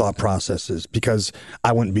and the old thought processes, because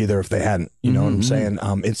I wouldn't be there if they hadn't. You know what I'm saying?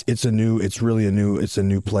 It's a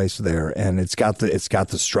new place there, and it's got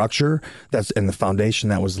the structure and the foundation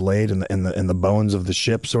that was laid and the bones of the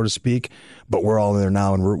ship, so to speak. But we're all there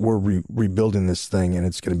now, and we're rebuilding this thing, and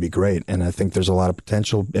it's going to be great. And I think there's a lot of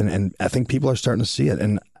potential, and I think people are starting to see it.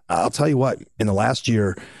 And I'll tell you what, in the last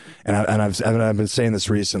year. And I've been saying this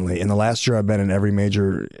recently. In the last year, I've been in every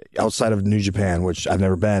major outside of New Japan, which I've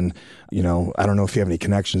never been. I don't know if you have any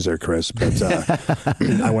connections there, Chris, but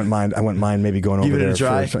I wouldn't mind maybe going over there.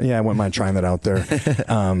 I wouldn't mind trying that out there.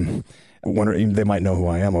 They might know who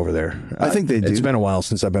I am over there. I think they do. It's been a while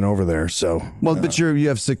since I've been over there, so. Well, but you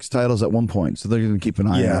have 6 titles at one point, so they're going to keep an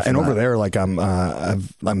eye on. Yeah, and over there, like I'm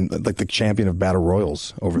like the champion of battle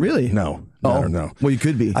royals over there. Really? No. No. Well, you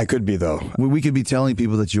could be. I could be, though. We could be telling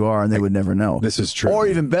people that you are, and they would never know. This is true. Or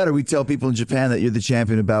even better, we tell people in Japan that you're the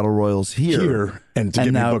champion of battle royals here, and to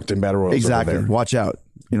get me booked in battle royals. Exactly. Over there. Watch out.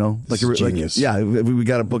 Genius. We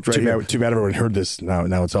got it booked right here. Too bad everyone heard this.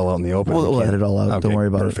 Now it's all out in the open. We'll edit it all out. Okay, don't worry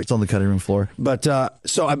about perfect. it. It's on the cutting room floor. But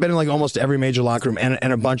so I've been in like almost every major locker room and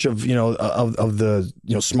a bunch of of the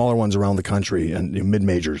smaller ones around the country and mid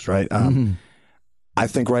majors, right? I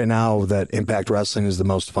think right now that Impact Wrestling is the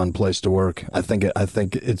most fun place to work. I think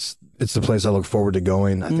it's the place I look forward to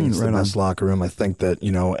going. I think it's the best locker room. I think that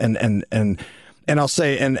and I'll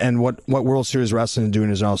say, and what World Series Wrestling is doing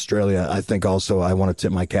is in Australia. I think also I want to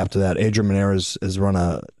tip my cap to that. Adrian Manera has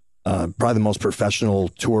run probably the most professional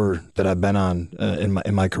tour that I've been on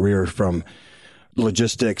in my career, from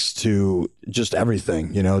logistics to just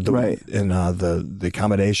everything. And the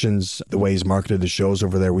accommodations, the way he's marketed the shows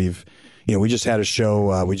over there. We just had a show.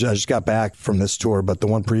 I just got back from this tour, but the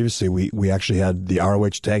one previously, we actually had the ROH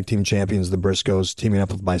Tag Team Champions, the Briscoes, teaming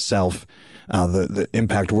up with myself, the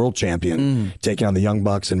Impact World Champion, taking on the Young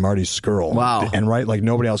Bucks and Marty Scurll. Wow. And like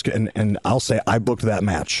nobody else could. And I'll say I booked that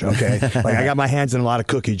match, okay? Like I got my hands in a lot of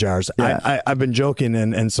cookie jars. Yeah. I've been joking,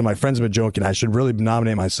 and so my friends have been joking, I should really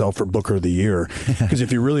nominate myself for Booker of the Year. Because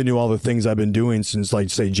if you really knew all the things I've been doing since, like,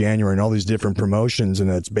 say, January, and all these different promotions,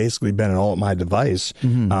 and it's basically been all at my device,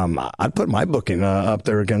 I'd put my booking up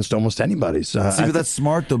there against almost anybody's. But that's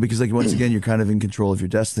smart, though, because once again, you're kind of in control of your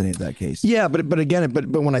destiny in that case. Yeah, but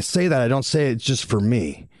when I say that, I don't say it's just for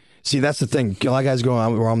me. See, that's the thing. A lot of guys go,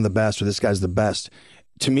 I'm the best, or this guy's the best.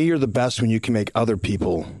 To me, you're the best when you can make other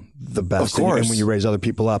people the best. Of course. And when you raise other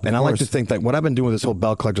people up. And I like to think that what I've been doing with this whole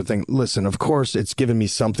belt collector thing, listen, of course, it's given me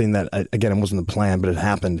something that, again, it wasn't the plan, but it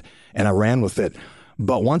happened, and I ran with it.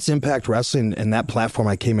 But once Impact Wrestling and that platform,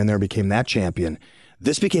 I came in there and became that champion,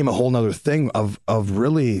 this became a whole nother thing of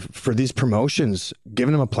really, for these promotions,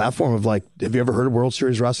 giving them a platform of, like, have you ever heard of World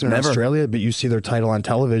Series Wrestling in Australia? But you see their title on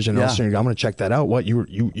television, and also I'm going to check that out. What,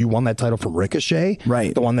 you won that title from Ricochet?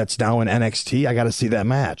 Right. The one that's now in NXT? I got to see that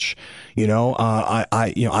match.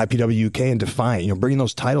 IPW UK and Defiant, bringing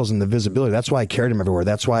those titles and the visibility. That's why I carried them everywhere.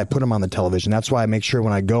 That's why I put them on the television. That's why I make sure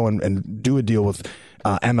when I go and do a deal with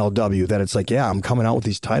MLW that it's like, I'm coming out with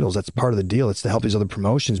these titles. That's part of the deal. It's to help these other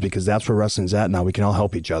promotions, because that's where wrestling's at now. We can all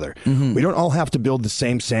help each other. We don't all have to build the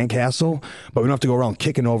same sandcastle, but we don't have to go around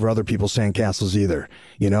kicking over other people's sandcastles either,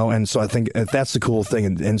 And so I think that's the cool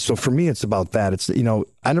thing. And so for me, it's about that. It's,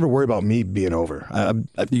 I never worry about me being over. I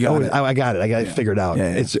got it. I got it figured out.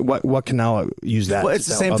 Yeah. It's what can now use that. Well, it's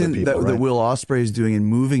the same thing that Will Ospreay is doing and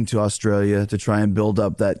moving to Australia to try and build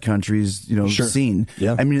up that country's, scene.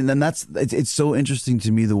 Yeah. I mean, and then it's so interesting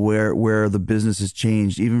to me where the business has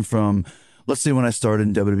changed, even from, let's say, when I started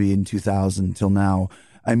in WWE in 2000 till now.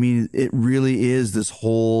 I mean, it really is this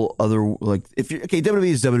whole other, like, WWE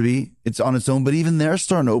is WWE, it's on its own, but even they're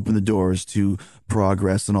starting to open the doors to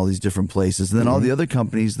Progress and all these different places. And then all the other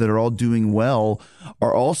companies that are all doing well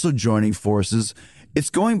are also joining forces, It's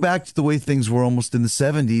going back to the way things were almost in the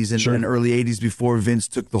 70s and early 80s before Vince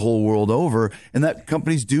took the whole world over, and that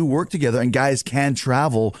companies do work together and guys can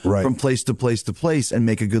travel from place to place to place and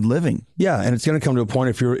make a good living. Yeah, and it's going to come to a point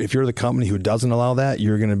if you're the company who doesn't allow that,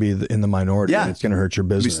 you're going to be in the minority. Yeah. And it's going to hurt your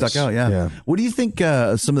business. Be stuck out, yeah. What do you think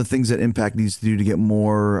some of the things that Impact needs to do to get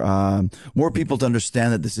more people to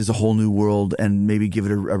understand that this is a whole new world and maybe give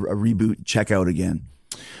it a reboot, check out again?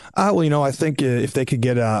 Well, I think if they could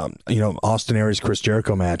get Austin Aries Chris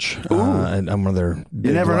Jericho match, and I'm one of their big,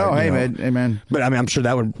 you never know. Hey man. But I mean, I'm sure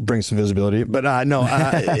that would bring some visibility. But no,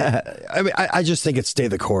 I just think it's stay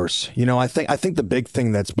the course. I think the big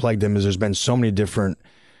thing that's plagued him is there's been so many different.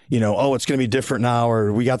 It's going to be different now,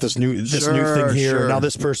 or we got this new thing here. Now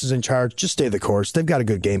this person's in charge. Just stay the course. They've got a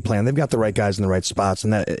good game plan. They've got the right guys in the right spots,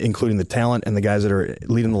 and that including the talent and the guys that are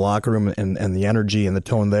leading the locker room and the energy and the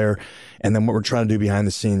tone there. And then what we're trying to do behind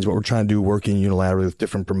the scenes, what we're trying to do working unilaterally with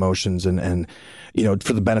different promotions and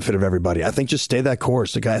for the benefit of everybody. I think just stay that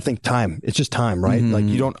course. I think it's just time, right? Like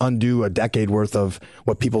you don't undo a decade worth of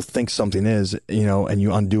what people think something is, and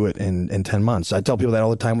you undo it in 10 months. I tell people that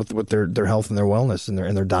all the time with their health and their wellness and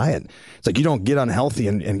their diet. It's like you don't get unhealthy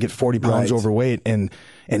and get 40 pounds overweight and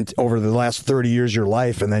over the last 30 years of your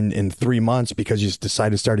life, and then in 3 months because you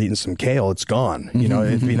decide to start eating some kale, it's gone.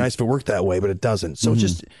 It'd be nice if it worked that way, but it doesn't. So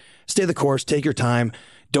just stay the course, take your time.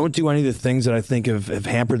 Don't do any of the things that I think have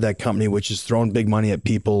hampered that company, which is throwing big money at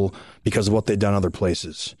people because of what they've done other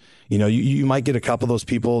places. You might get a couple of those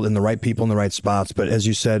people in the right spots, but as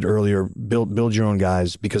you said earlier, build your own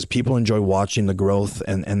guys, because people enjoy watching the growth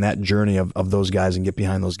and that journey of those guys and get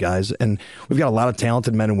behind those guys. And we've got a lot of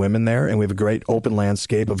talented men and women there, and we have a great open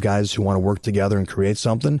landscape of guys who want to work together and create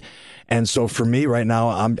something. And so for me right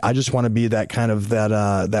now, I just want to be that kind of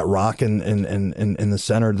that rock in the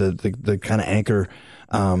center, the kind of anchor.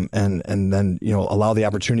 And then, allow the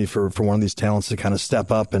opportunity for one of these talents to kind of step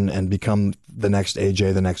up and become the next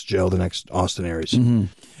AJ, the next Joe, the next Austin Aries.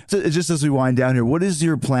 So just as we wind down here, what is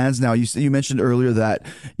your plans now? You mentioned earlier that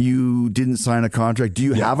you didn't sign a contract. Do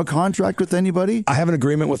you have a contract with anybody? I have an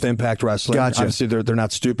agreement with Impact Wrestling. Gotcha. Obviously, they're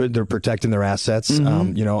not stupid. They're protecting their assets. They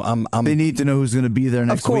need to know who's going to be there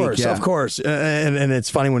next week. Of course. And it's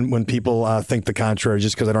funny when people think the contrary,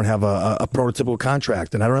 just because I don't have a prototypical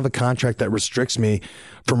contract, and I don't have a contract that restricts me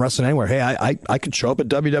from wrestling anywhere. Hey, I could show up at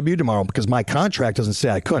WWE tomorrow because my contract doesn't say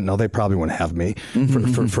I couldn't. Now, they probably wouldn't have me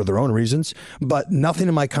for their own reasons, but nothing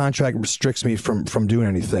in my contract restricts me from doing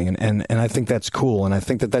anything. And I think that's cool. And I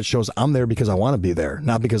think that shows I'm there because I want to be there,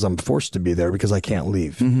 not because I'm forced to be there because I can't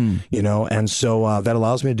leave, and so that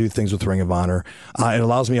allows me to do things with Ring of Honor. It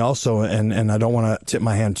allows me also, and I don't want to tip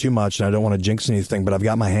my hand too much, and I don't want to jinx anything, but I've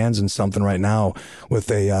got my hands in something right now with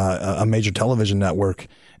a major television network.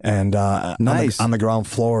 And nice. on the ground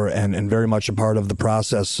floor, and very much a part of the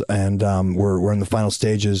process. And we're in the final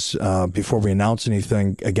stages before we announce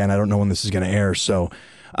anything. Again, I don't know when this is going to air. So,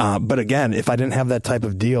 but again, if I didn't have that type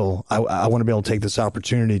of deal, I want to be able to take this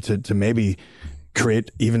opportunity to maybe create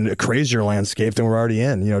even a crazier landscape than we're already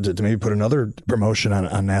in. To maybe put another promotion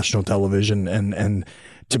on national television, and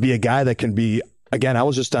to be a guy that can be. Again, I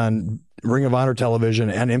was just on Ring of Honor television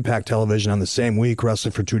and Impact television on the same week,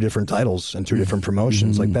 wrestling for 2 different titles and 2 different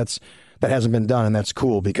promotions. Like that hasn't been done, and that's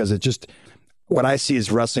cool because it just what I see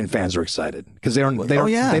is wrestling fans are excited because they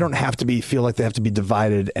don't have to feel like they have to be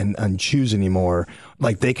divided and choose anymore.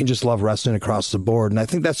 Like they can just love wrestling across the board, and I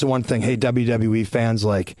think that's the one thing. Hey, WWE fans,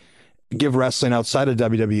 like give wrestling outside of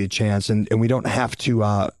WWE a chance, and we don't have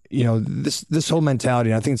to. This whole mentality,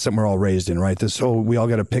 and I think it's something we're all raised in, right? We all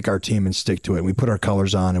got to pick our team and stick to it. We put our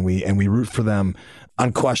colors on and we root for them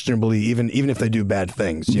unquestionably, even if they do bad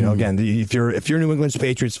things. Again, if you're a New England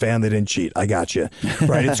Patriots fan, they didn't cheat. I got you,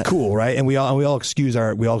 right? It's cool, right? And we all excuse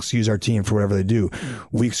our team for whatever they do.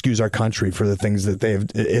 We excuse our country for the things that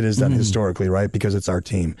it has done historically, right? Because it's our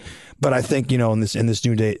team. But I think in this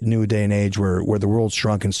new day and age where the world's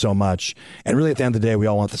shrunken so much, and really at the end of the day, we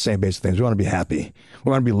all want the same basic things. We want to be happy. We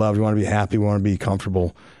want to be loved. We want to be happy. We want to be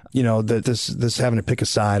comfortable. That this having to pick a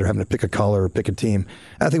side or having to pick a color or pick a team,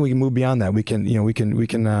 I think we can move beyond that. We can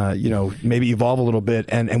maybe evolve a little bit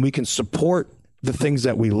and we can support the things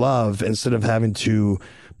that we love instead of having to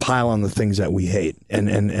pile on the things that we hate.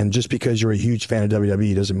 And just because you're a huge fan of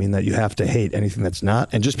WWE doesn't mean that you have to hate anything that's not.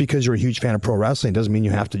 And just because you're a huge fan of pro wrestling doesn't mean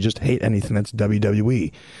you have to just hate anything that's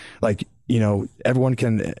WWE. Like, everyone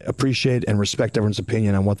can appreciate and respect everyone's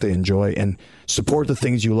opinion on what they enjoy and support the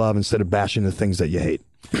things you love instead of bashing the things that you hate.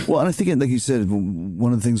 Well, and I think, like you said,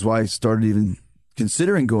 one of the things why I started even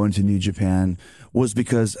considering going to New Japan was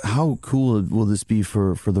because how cool will this be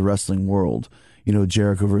for the wrestling world?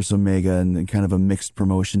 Jericho versus Omega and kind of a mixed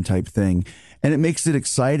promotion type thing. And it makes it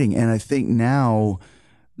exciting. And I think now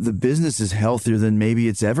the business is healthier than maybe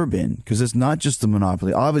it's ever been because it's not just the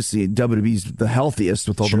monopoly. Obviously, WWE's the healthiest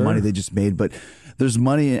with all the money they just made, but there's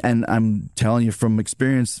money, and I'm telling you from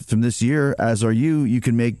experience from this year, as are you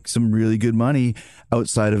can make some really good money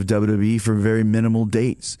outside of WWE for very minimal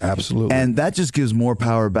dates. Absolutely. And that just gives more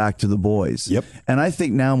power back to the boys. Yep. And I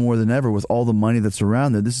think now more than ever, with all the money that's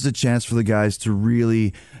around there, this is a chance for the guys to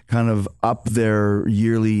really kind of up their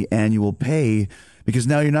yearly annual pay, because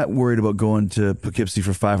now you're not worried about going to Poughkeepsie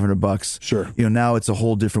for $500. Sure. Now it's a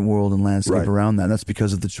whole different world and landscape around that. And that's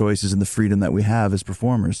because of the choices and the freedom that we have as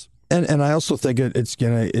performers. And I also think it's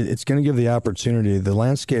gonna give the opportunity. The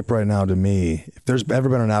landscape right now, to me, if there's ever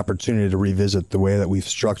been an opportunity to revisit the way that we've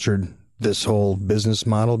structured this whole business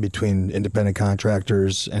model between independent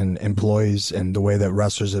contractors and employees, and the way that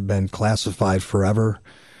wrestlers have been classified forever,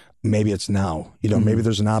 maybe it's now. Maybe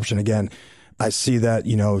there's an option again. I see that,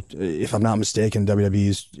 if I'm not mistaken,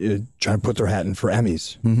 WWE's trying to put their hat in for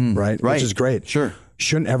Emmys, right? Which is great. Sure.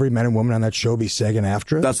 Shouldn't every man and woman on that show be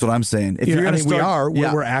SAG-AFTRA? That's what I'm saying. If you're we are.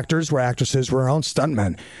 We're actors. We're actresses. We're our own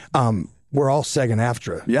stuntmen. We're all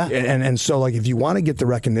SAG-AFTRA. Yeah. And so, like, if you want to get the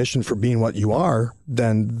recognition for being what you are,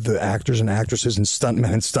 then the actors and actresses and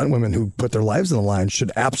stuntmen and stuntwomen who put their lives on the line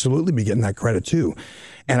should absolutely be getting that credit too.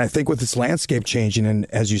 And I think with this landscape changing, and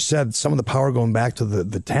as you said, some of the power going back to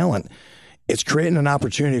the talent, it's creating an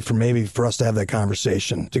opportunity for us to have that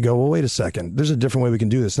conversation, to go, well, wait a second, there's a different way we can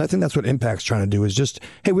do this. And I think that's what Impact's trying to do, is just,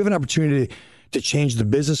 hey, we have an opportunity to change the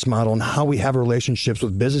business model and how we have relationships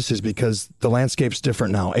with businesses, because the landscape's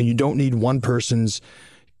different now. And you don't need one person's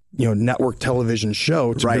network television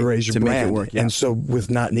show to raise your brand. Make it work. Yeah. And so with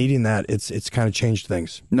not needing that, it's kind of changed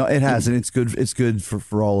things. No, it has, and it's good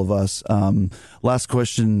for all of us. Last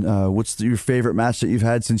question, what's your favorite match that you've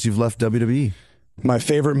had since you've left WWE? My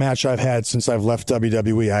favorite match I've had since I've left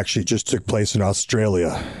WWE actually just took place in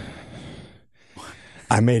Australia.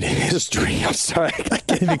 I made history. I'm sorry, I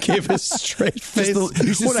can't even give a straight face.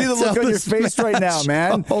 You should see the look on your face right now,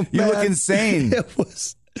 man. Oh, you man. look insane.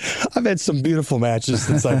 I've had some beautiful matches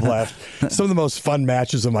since I've left. Some of the most fun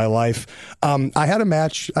matches of my life. I had a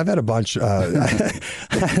match. I've had a bunch. I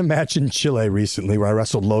had a match in Chile recently where I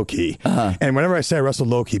wrestled Low-Ki. And whenever I say I wrestled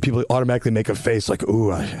Low-Ki, people automatically make a face like,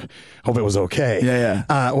 ooh, I hope it was okay.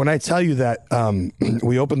 Yeah. When I tell you that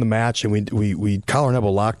we opened the match and we collar and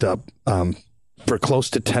elbow locked up for close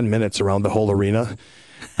to 10 minutes around the whole arena.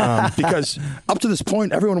 Because up to this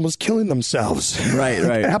point, everyone was killing themselves. Right.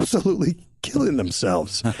 Absolutely killing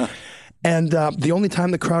themselves. And the only time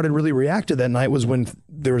the crowd had really reacted that night was when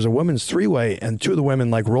there was a women's three-way, and two of the women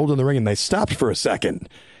rolled in the ring and they stopped for a second,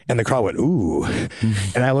 and the crowd went, ooh.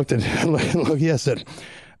 And I looked at Loki, I said,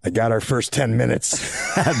 I got our first 10 minutes,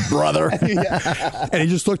 brother. And he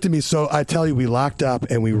just looked at me. So I tell you, we locked up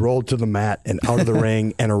and we rolled to the mat and out of the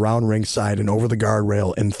ring and around ringside and over the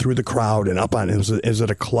guardrail and through the crowd and up on, it was at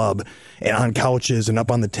a club, and on couches and up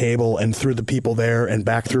on the table and through the people there and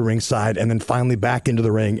back through ringside, and then finally back into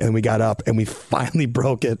the ring. And we got up and we finally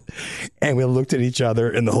broke it. And we looked at each other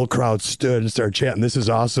and the whole crowd stood and started chanting, "This is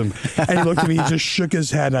awesome." And he looked at me, he just shook his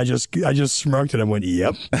head, and I just smirked at him and went,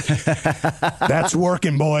 "Yep, that's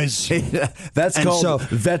working, boys." That's called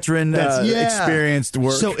veteran experienced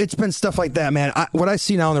work. So it's been stuff like that, man. What I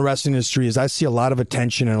see now in the wrestling industry is I see a lot of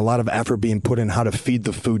attention and a lot of effort being put in how to feed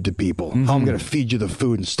the food to people, how I'm going to feed you the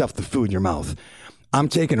food and stuff the food in your mouth. I'm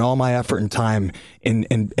taking all my effort and time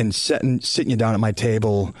and sitting you down at my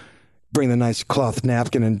table, bringing the nice cloth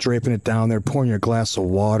napkin and draping it down there, pouring your glass of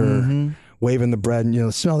water, waving the bread,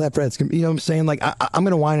 and smell that bread. It's gonna, you know what I'm saying? Like, I'm going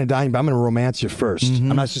to wine and dine you, but I'm going to romance you first. I'm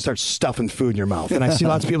not just start stuffing food in your mouth. And I see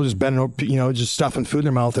lots of people just bending over, just stuffing food in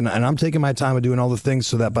their mouth. And I'm taking my time of doing all the things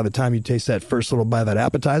so that by the time you taste that first little bite of that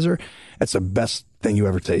appetizer, it's the best thing you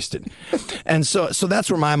ever tasted. And so that's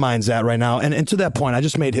where my mind's at right now. And to that point, I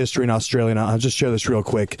just made history in Australia. And I'll just share this real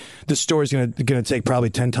quick. This story's going to take probably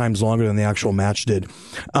 10 times longer than the actual match did.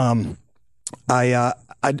 I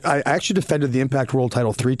actually defended the Impact World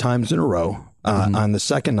title 3 times in a row. On the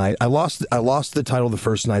second night, I lost the title the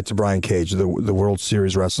first night to Brian Cage, the World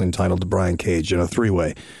Series Wrestling title to Brian Cage in a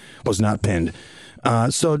 3-way. Was not pinned.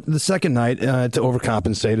 So the second night, to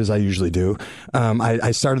overcompensate as I usually do,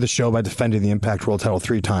 I started the show by defending the Impact World title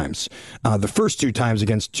 3 times. The first 2 times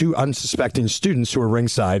against 2 unsuspecting students who were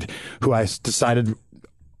ringside, who I decided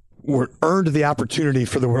earned the opportunity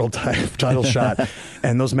for the world title shot.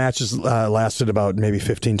 And those matches lasted about maybe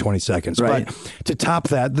 15, 20 seconds. Right. But to top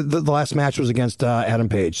that, the last match was against Adam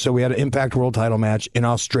Page. So we had an Impact World title match in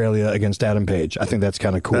Australia against Adam Page. I think that's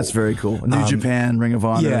kind of cool. That's very cool. New Japan, Ring of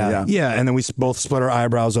Honor. Yeah. And then we both split our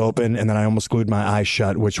eyebrows open, and then I almost glued my eyes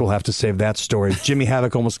shut, which we'll have to save that story. Jimmy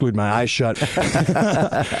Havoc almost glued my eyes shut.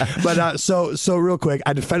 But so real quick,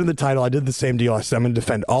 I defended the title. I did the same deal. I said, I'm going to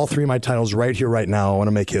defend all 3 of my titles right here, right now. I want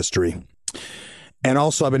to make history. And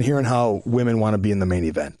also, I've been hearing how women want to be in the main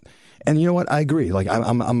event. And you know what? I agree. Like,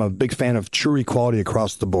 I'm a big fan of true equality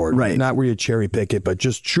across the board. Right. Not where you cherry pick it, but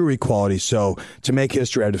just true equality. So to make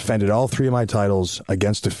history, I defended all 3 of my titles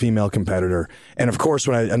against a female competitor. And of course,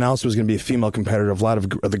 when I announced it was going to be a female competitor, a lot of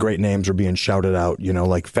the great names were being shouted out, you know,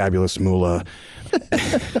 like Fabulous Moolah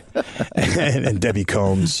and Debbie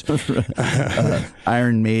Combs.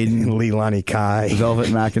 Iron Maiden. Leilani Kai. Velvet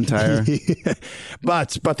McIntyre.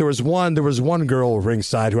 But there was one girl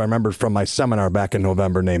ringside who I remember from my seminar back in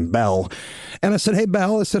November named Belle. And I said, hey,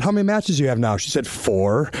 Belle, how many matches do you have now? She said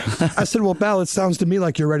 4. I said, well, Belle, it sounds to me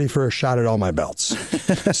like you're ready for a shot at all my belts.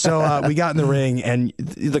 So we got in the ring, and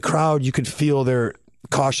the crowd, you could feel their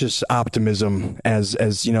cautious optimism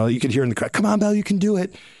as you know, you could hear in the crowd, come on, Belle, you can do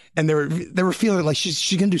it. And they were feeling like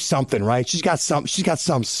she's gonna do something, right? She's got some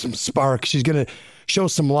spark. She's gonna show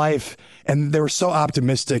some life. And they were so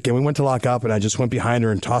optimistic, and we went to lock up, and I just went behind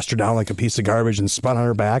her and tossed her down like a piece of garbage and spun on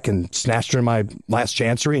her back and snatched her in my last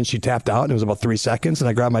chancery, and she tapped out, and it was about 3 seconds, and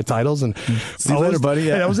I grabbed my titles and see you later, buddy.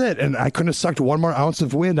 Yeah. And that was it. And I couldn't have sucked one more ounce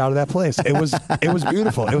of wind out of that place. It was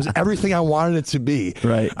beautiful. It was everything I wanted it to be.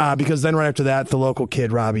 Right. Because then right after that, the local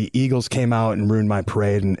kid, Robbie Eagles, came out and ruined my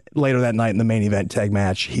parade. And later that night in the main event tag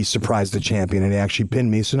match, he surprised the champion, and he actually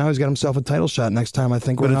pinned me. So now he's got himself a title shot next time, I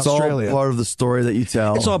think, we're in Australia. All part of the story that you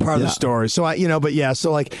tell. It's all part of the story. So but yeah,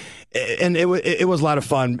 so like, and it was a lot of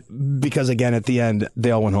fun because again, at the end,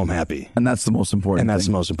 they all went home happy, and that's the most important.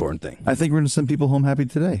 The most important thing. I think we're going to send people home happy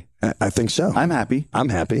today. I think so. I'm happy. I'm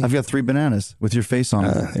happy. I've got 3 bananas with your face on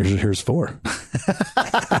it. Here's 4.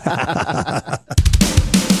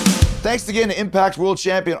 Thanks again to Impact World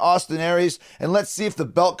Champion Austin Aries, and let's see if the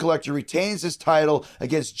belt collector retains his title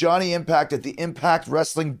against Johnny Impact at the Impact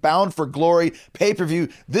Wrestling Bound for Glory pay-per-view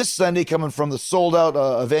this Sunday, coming from the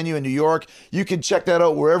sold-out venue in New York. You can check that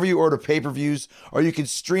out wherever you order pay-per-views, or you can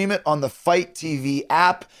stream it on the Fight TV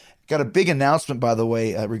app. Got a big announcement, by the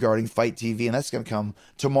way, regarding Fight TV, and that's going to come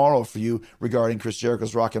tomorrow for you regarding Chris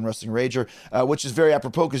Jericho's Rockin' Wrestling Rager, which is very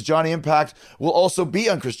apropos because Johnny Impact will also be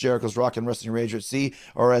on Chris Jericho's Rockin' Wrestling Rager at Sea,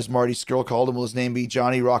 or as Marty Skrull called him, will his name be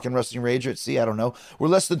Johnny Rockin' Wrestling Rager at Sea? I don't know. We're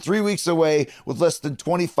less than 3 weeks away with less than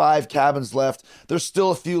 25 cabins left. There's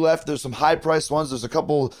still a few left. There's some high-priced ones. There's a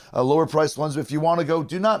couple lower-priced ones. But if you want to go,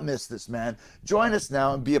 do not miss this, man. Join us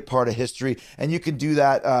now and be a part of history, and you can do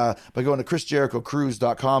that by going to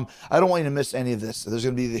ChrisJerichoCruise.com. I don't want you to miss any of this. There's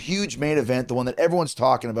going to be the huge main event, the one that everyone's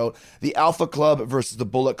talking about, the Alpha Club versus the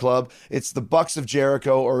Bullet Club. It's the Bucks of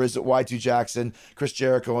Jericho, or is it Y2 Jackson, Chris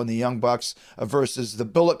Jericho, and the Young Bucks versus the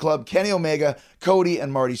Bullet Club, Kenny Omega, Cody,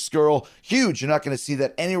 and Marty Scurll. Huge. You're not going to see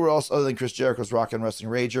that anywhere else other than Chris Jericho's Rockin'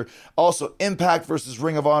 Wrestling Rager. Also, Impact versus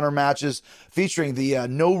Ring of Honor matches featuring the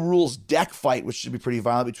No Rules deck fight, which should be pretty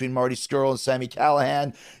violent, between Marty Scurll and Sami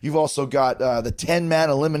Callihan. You've also got the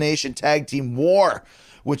 10-man elimination tag team war,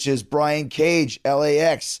 which is Brian Cage,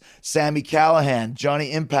 LAX, Sami Callihan,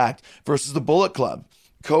 Johnny Impact versus the Bullet Club,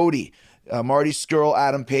 Cody, Marty Scurll,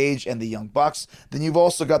 Adam Page, and the Young Bucks. Then you've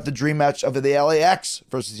also got the dream match of the LAX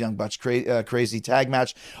versus Young Bucks, crazy tag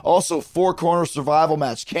match. Also, 4-corner survival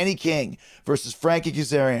match, Kenny King versus Frankie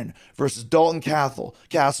Kazarian versus Dalton Castle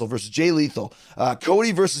versus Jay Lethal.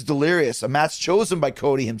 Cody versus Delirious, a match chosen by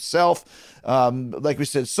Cody himself. Like we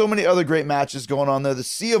said, so many other great matches going on there. The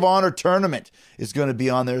Sea of Honor tournament is going to be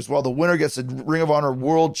on there as well. The winner gets a Ring of Honor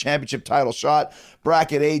World Championship title shot.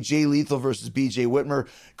 Bracket A, Jay Lethal versus BJ Whitmer,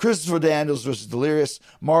 Christopher Daniels versus Delirious,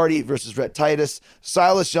 Marty versus Rhett Titus,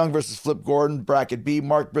 Silas Young versus Flip Gordon. Bracket B,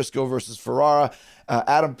 Mark Briscoe versus Ferrara,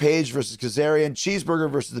 Adam Page versus Kazarian, Cheeseburger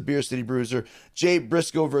versus the Beer City Bruiser, Jay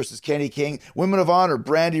Briscoe versus Kenny King, Women of Honor,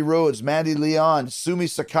 Brandy Rhodes, Mandy Leon, Sumi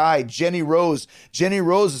Sakai, Jenny Rose. Jenny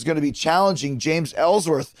Rose is going to be challenging James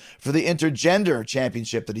Ellsworth for the Intergender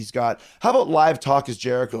Championship that he's got. How about Live Talk is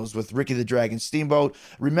Jericho's with Ricky the Dragon Steamboat,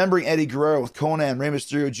 Remembering Eddie Guerrero with Conan, Rey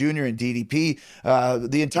Mysterio Jr. and DDP.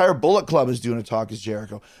 The entire Bullet Club is doing a Talk is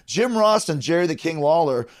Jericho. Jim Ross and Jerry the King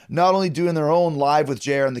Lawler not only doing their own Live with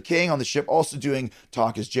JR and the King on the ship, also doing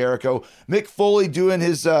Talk is Jericho. Mick Foley doing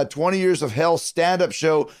his 20 Years of Hell stand-up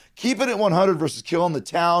show, Keeping It 100 versus Killing the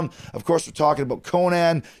Town. Of course, we're talking about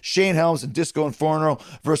Conan, Shane Helms, and Disco Inferno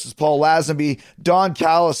versus Paul Lazenby, Don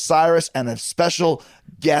Callis, Cyrus, and a special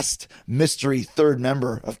guest mystery third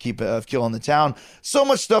member of Killing the Town. So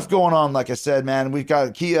much stuff going on, like I said, man. We've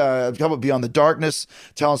got couple Beyond the Darkness,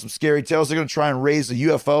 telling some scary tales. They're going to try and raise a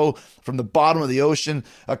UFO from the bottom of the ocean.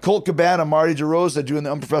 Colt Cabana, Marty DeRosa doing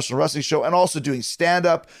the Unprofessional Wrestling Show and also doing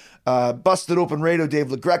stand-up. Busted Open Radio, Dave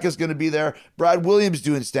LaGreca is going to be there. Brad Williams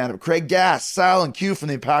doing stand-up. Craig Gass, Sal and Q from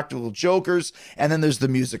the Impractical Jokers. And then there's the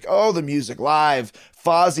music. Oh, the music live.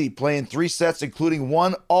 Fozzy playing 3 sets, including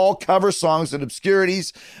 1 all cover songs and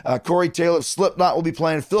obscurities. Corey Taylor of Slipknot will be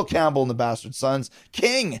playing. Phil Campbell and the Bastard Sons.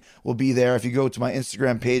 King will be there. If you go to my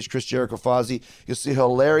Instagram page, Chris Jericho Fozzy, you'll see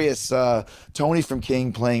hilarious Tony from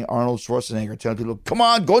King playing Arnold Schwarzenegger, telling people, come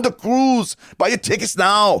on, go on the cruise. Buy your tickets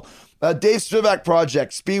now. Dave Spivak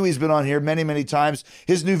Project. Speewy's been on here many, many times.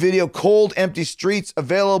 His new video, Cold Empty Streets,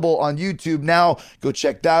 available on YouTube now. Go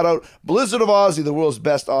check that out. Blizzard of Ozzy, the world's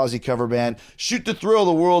best Ozzy cover band. Shoot to Thrill,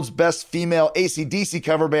 the world's best female AC/DC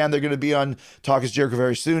cover band. They're going to be on Talk is Jericho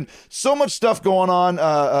very soon. So much stuff going on.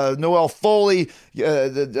 Noelle Foley,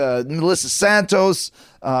 Melissa Santos,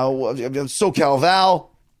 SoCal Val.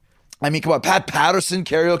 I mean, come on, Pat Patterson,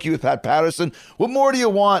 karaoke with Pat Patterson. What more do you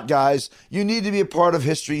want, guys? You need to be a part of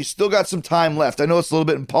history. You still got some time left. I know it's a little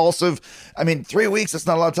bit impulsive. I mean, 3 weeks, that's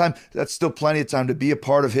not a lot of time. That's still plenty of time to be a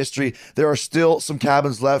part of history. There are still some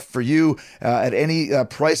cabins left for you at any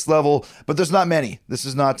price level, but there's not many. This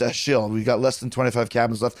is not a shill. We've got less than 25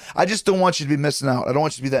 cabins left. I just don't want you to be missing out. I don't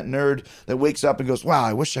want you to be that nerd that wakes up and goes, wow,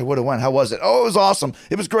 I wish I would have went. How was it? Oh, it was awesome.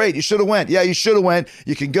 It was great. You should have went. Yeah, you should have went.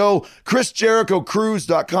 You can go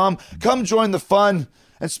ChrisJerichoCruise.com. Come join the fun.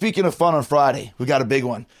 And speaking of fun, on Friday, we got a big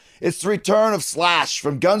one. It's the return of Slash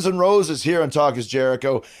from Guns N' Roses here on Talk is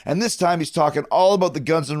Jericho. And this time he's talking all about the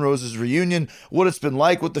Guns N' Roses reunion, what it's been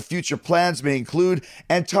like, what the future plans may include,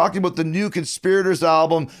 and talking about the new Conspirators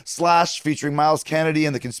album, Slash, featuring Miles Kennedy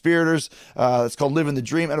and the Conspirators. It's called Living the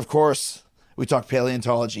Dream. And of course, we talk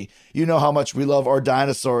paleontology. You know how much we love our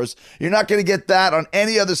dinosaurs. You're not going to get that on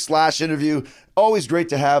any other Slash interview. Always great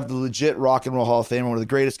to have the legit Rock and Roll Hall of Famer, one of the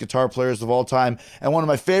greatest guitar players of all time, and one of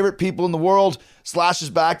my favorite people in the world. Slash is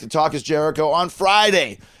back to Talk is Jericho on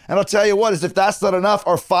Friday. And I'll tell you what, as if that's not enough,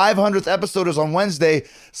 our 500th episode is on Wednesday.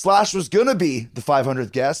 Slash was going to be the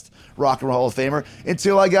 500th guest, Rock and Roll Hall of Famer,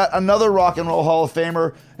 until I got another Rock and Roll Hall of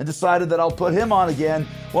Famer and decided that I'll put him on again.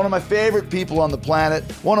 One of my favorite people on the planet,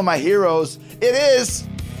 one of my heroes. It is,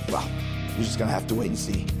 well, you're just going to have to wait and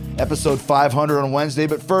see. Episode 500 on Wednesday,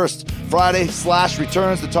 but first, Friday, Slash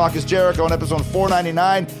returns to Talk is Jericho on episode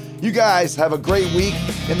 499. You guys have a great week.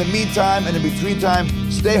 In the meantime and in between time,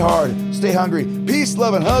 stay hard, stay hungry. Peace,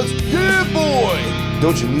 love, and hugs. Yeah, boy!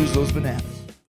 Don't you lose those bananas.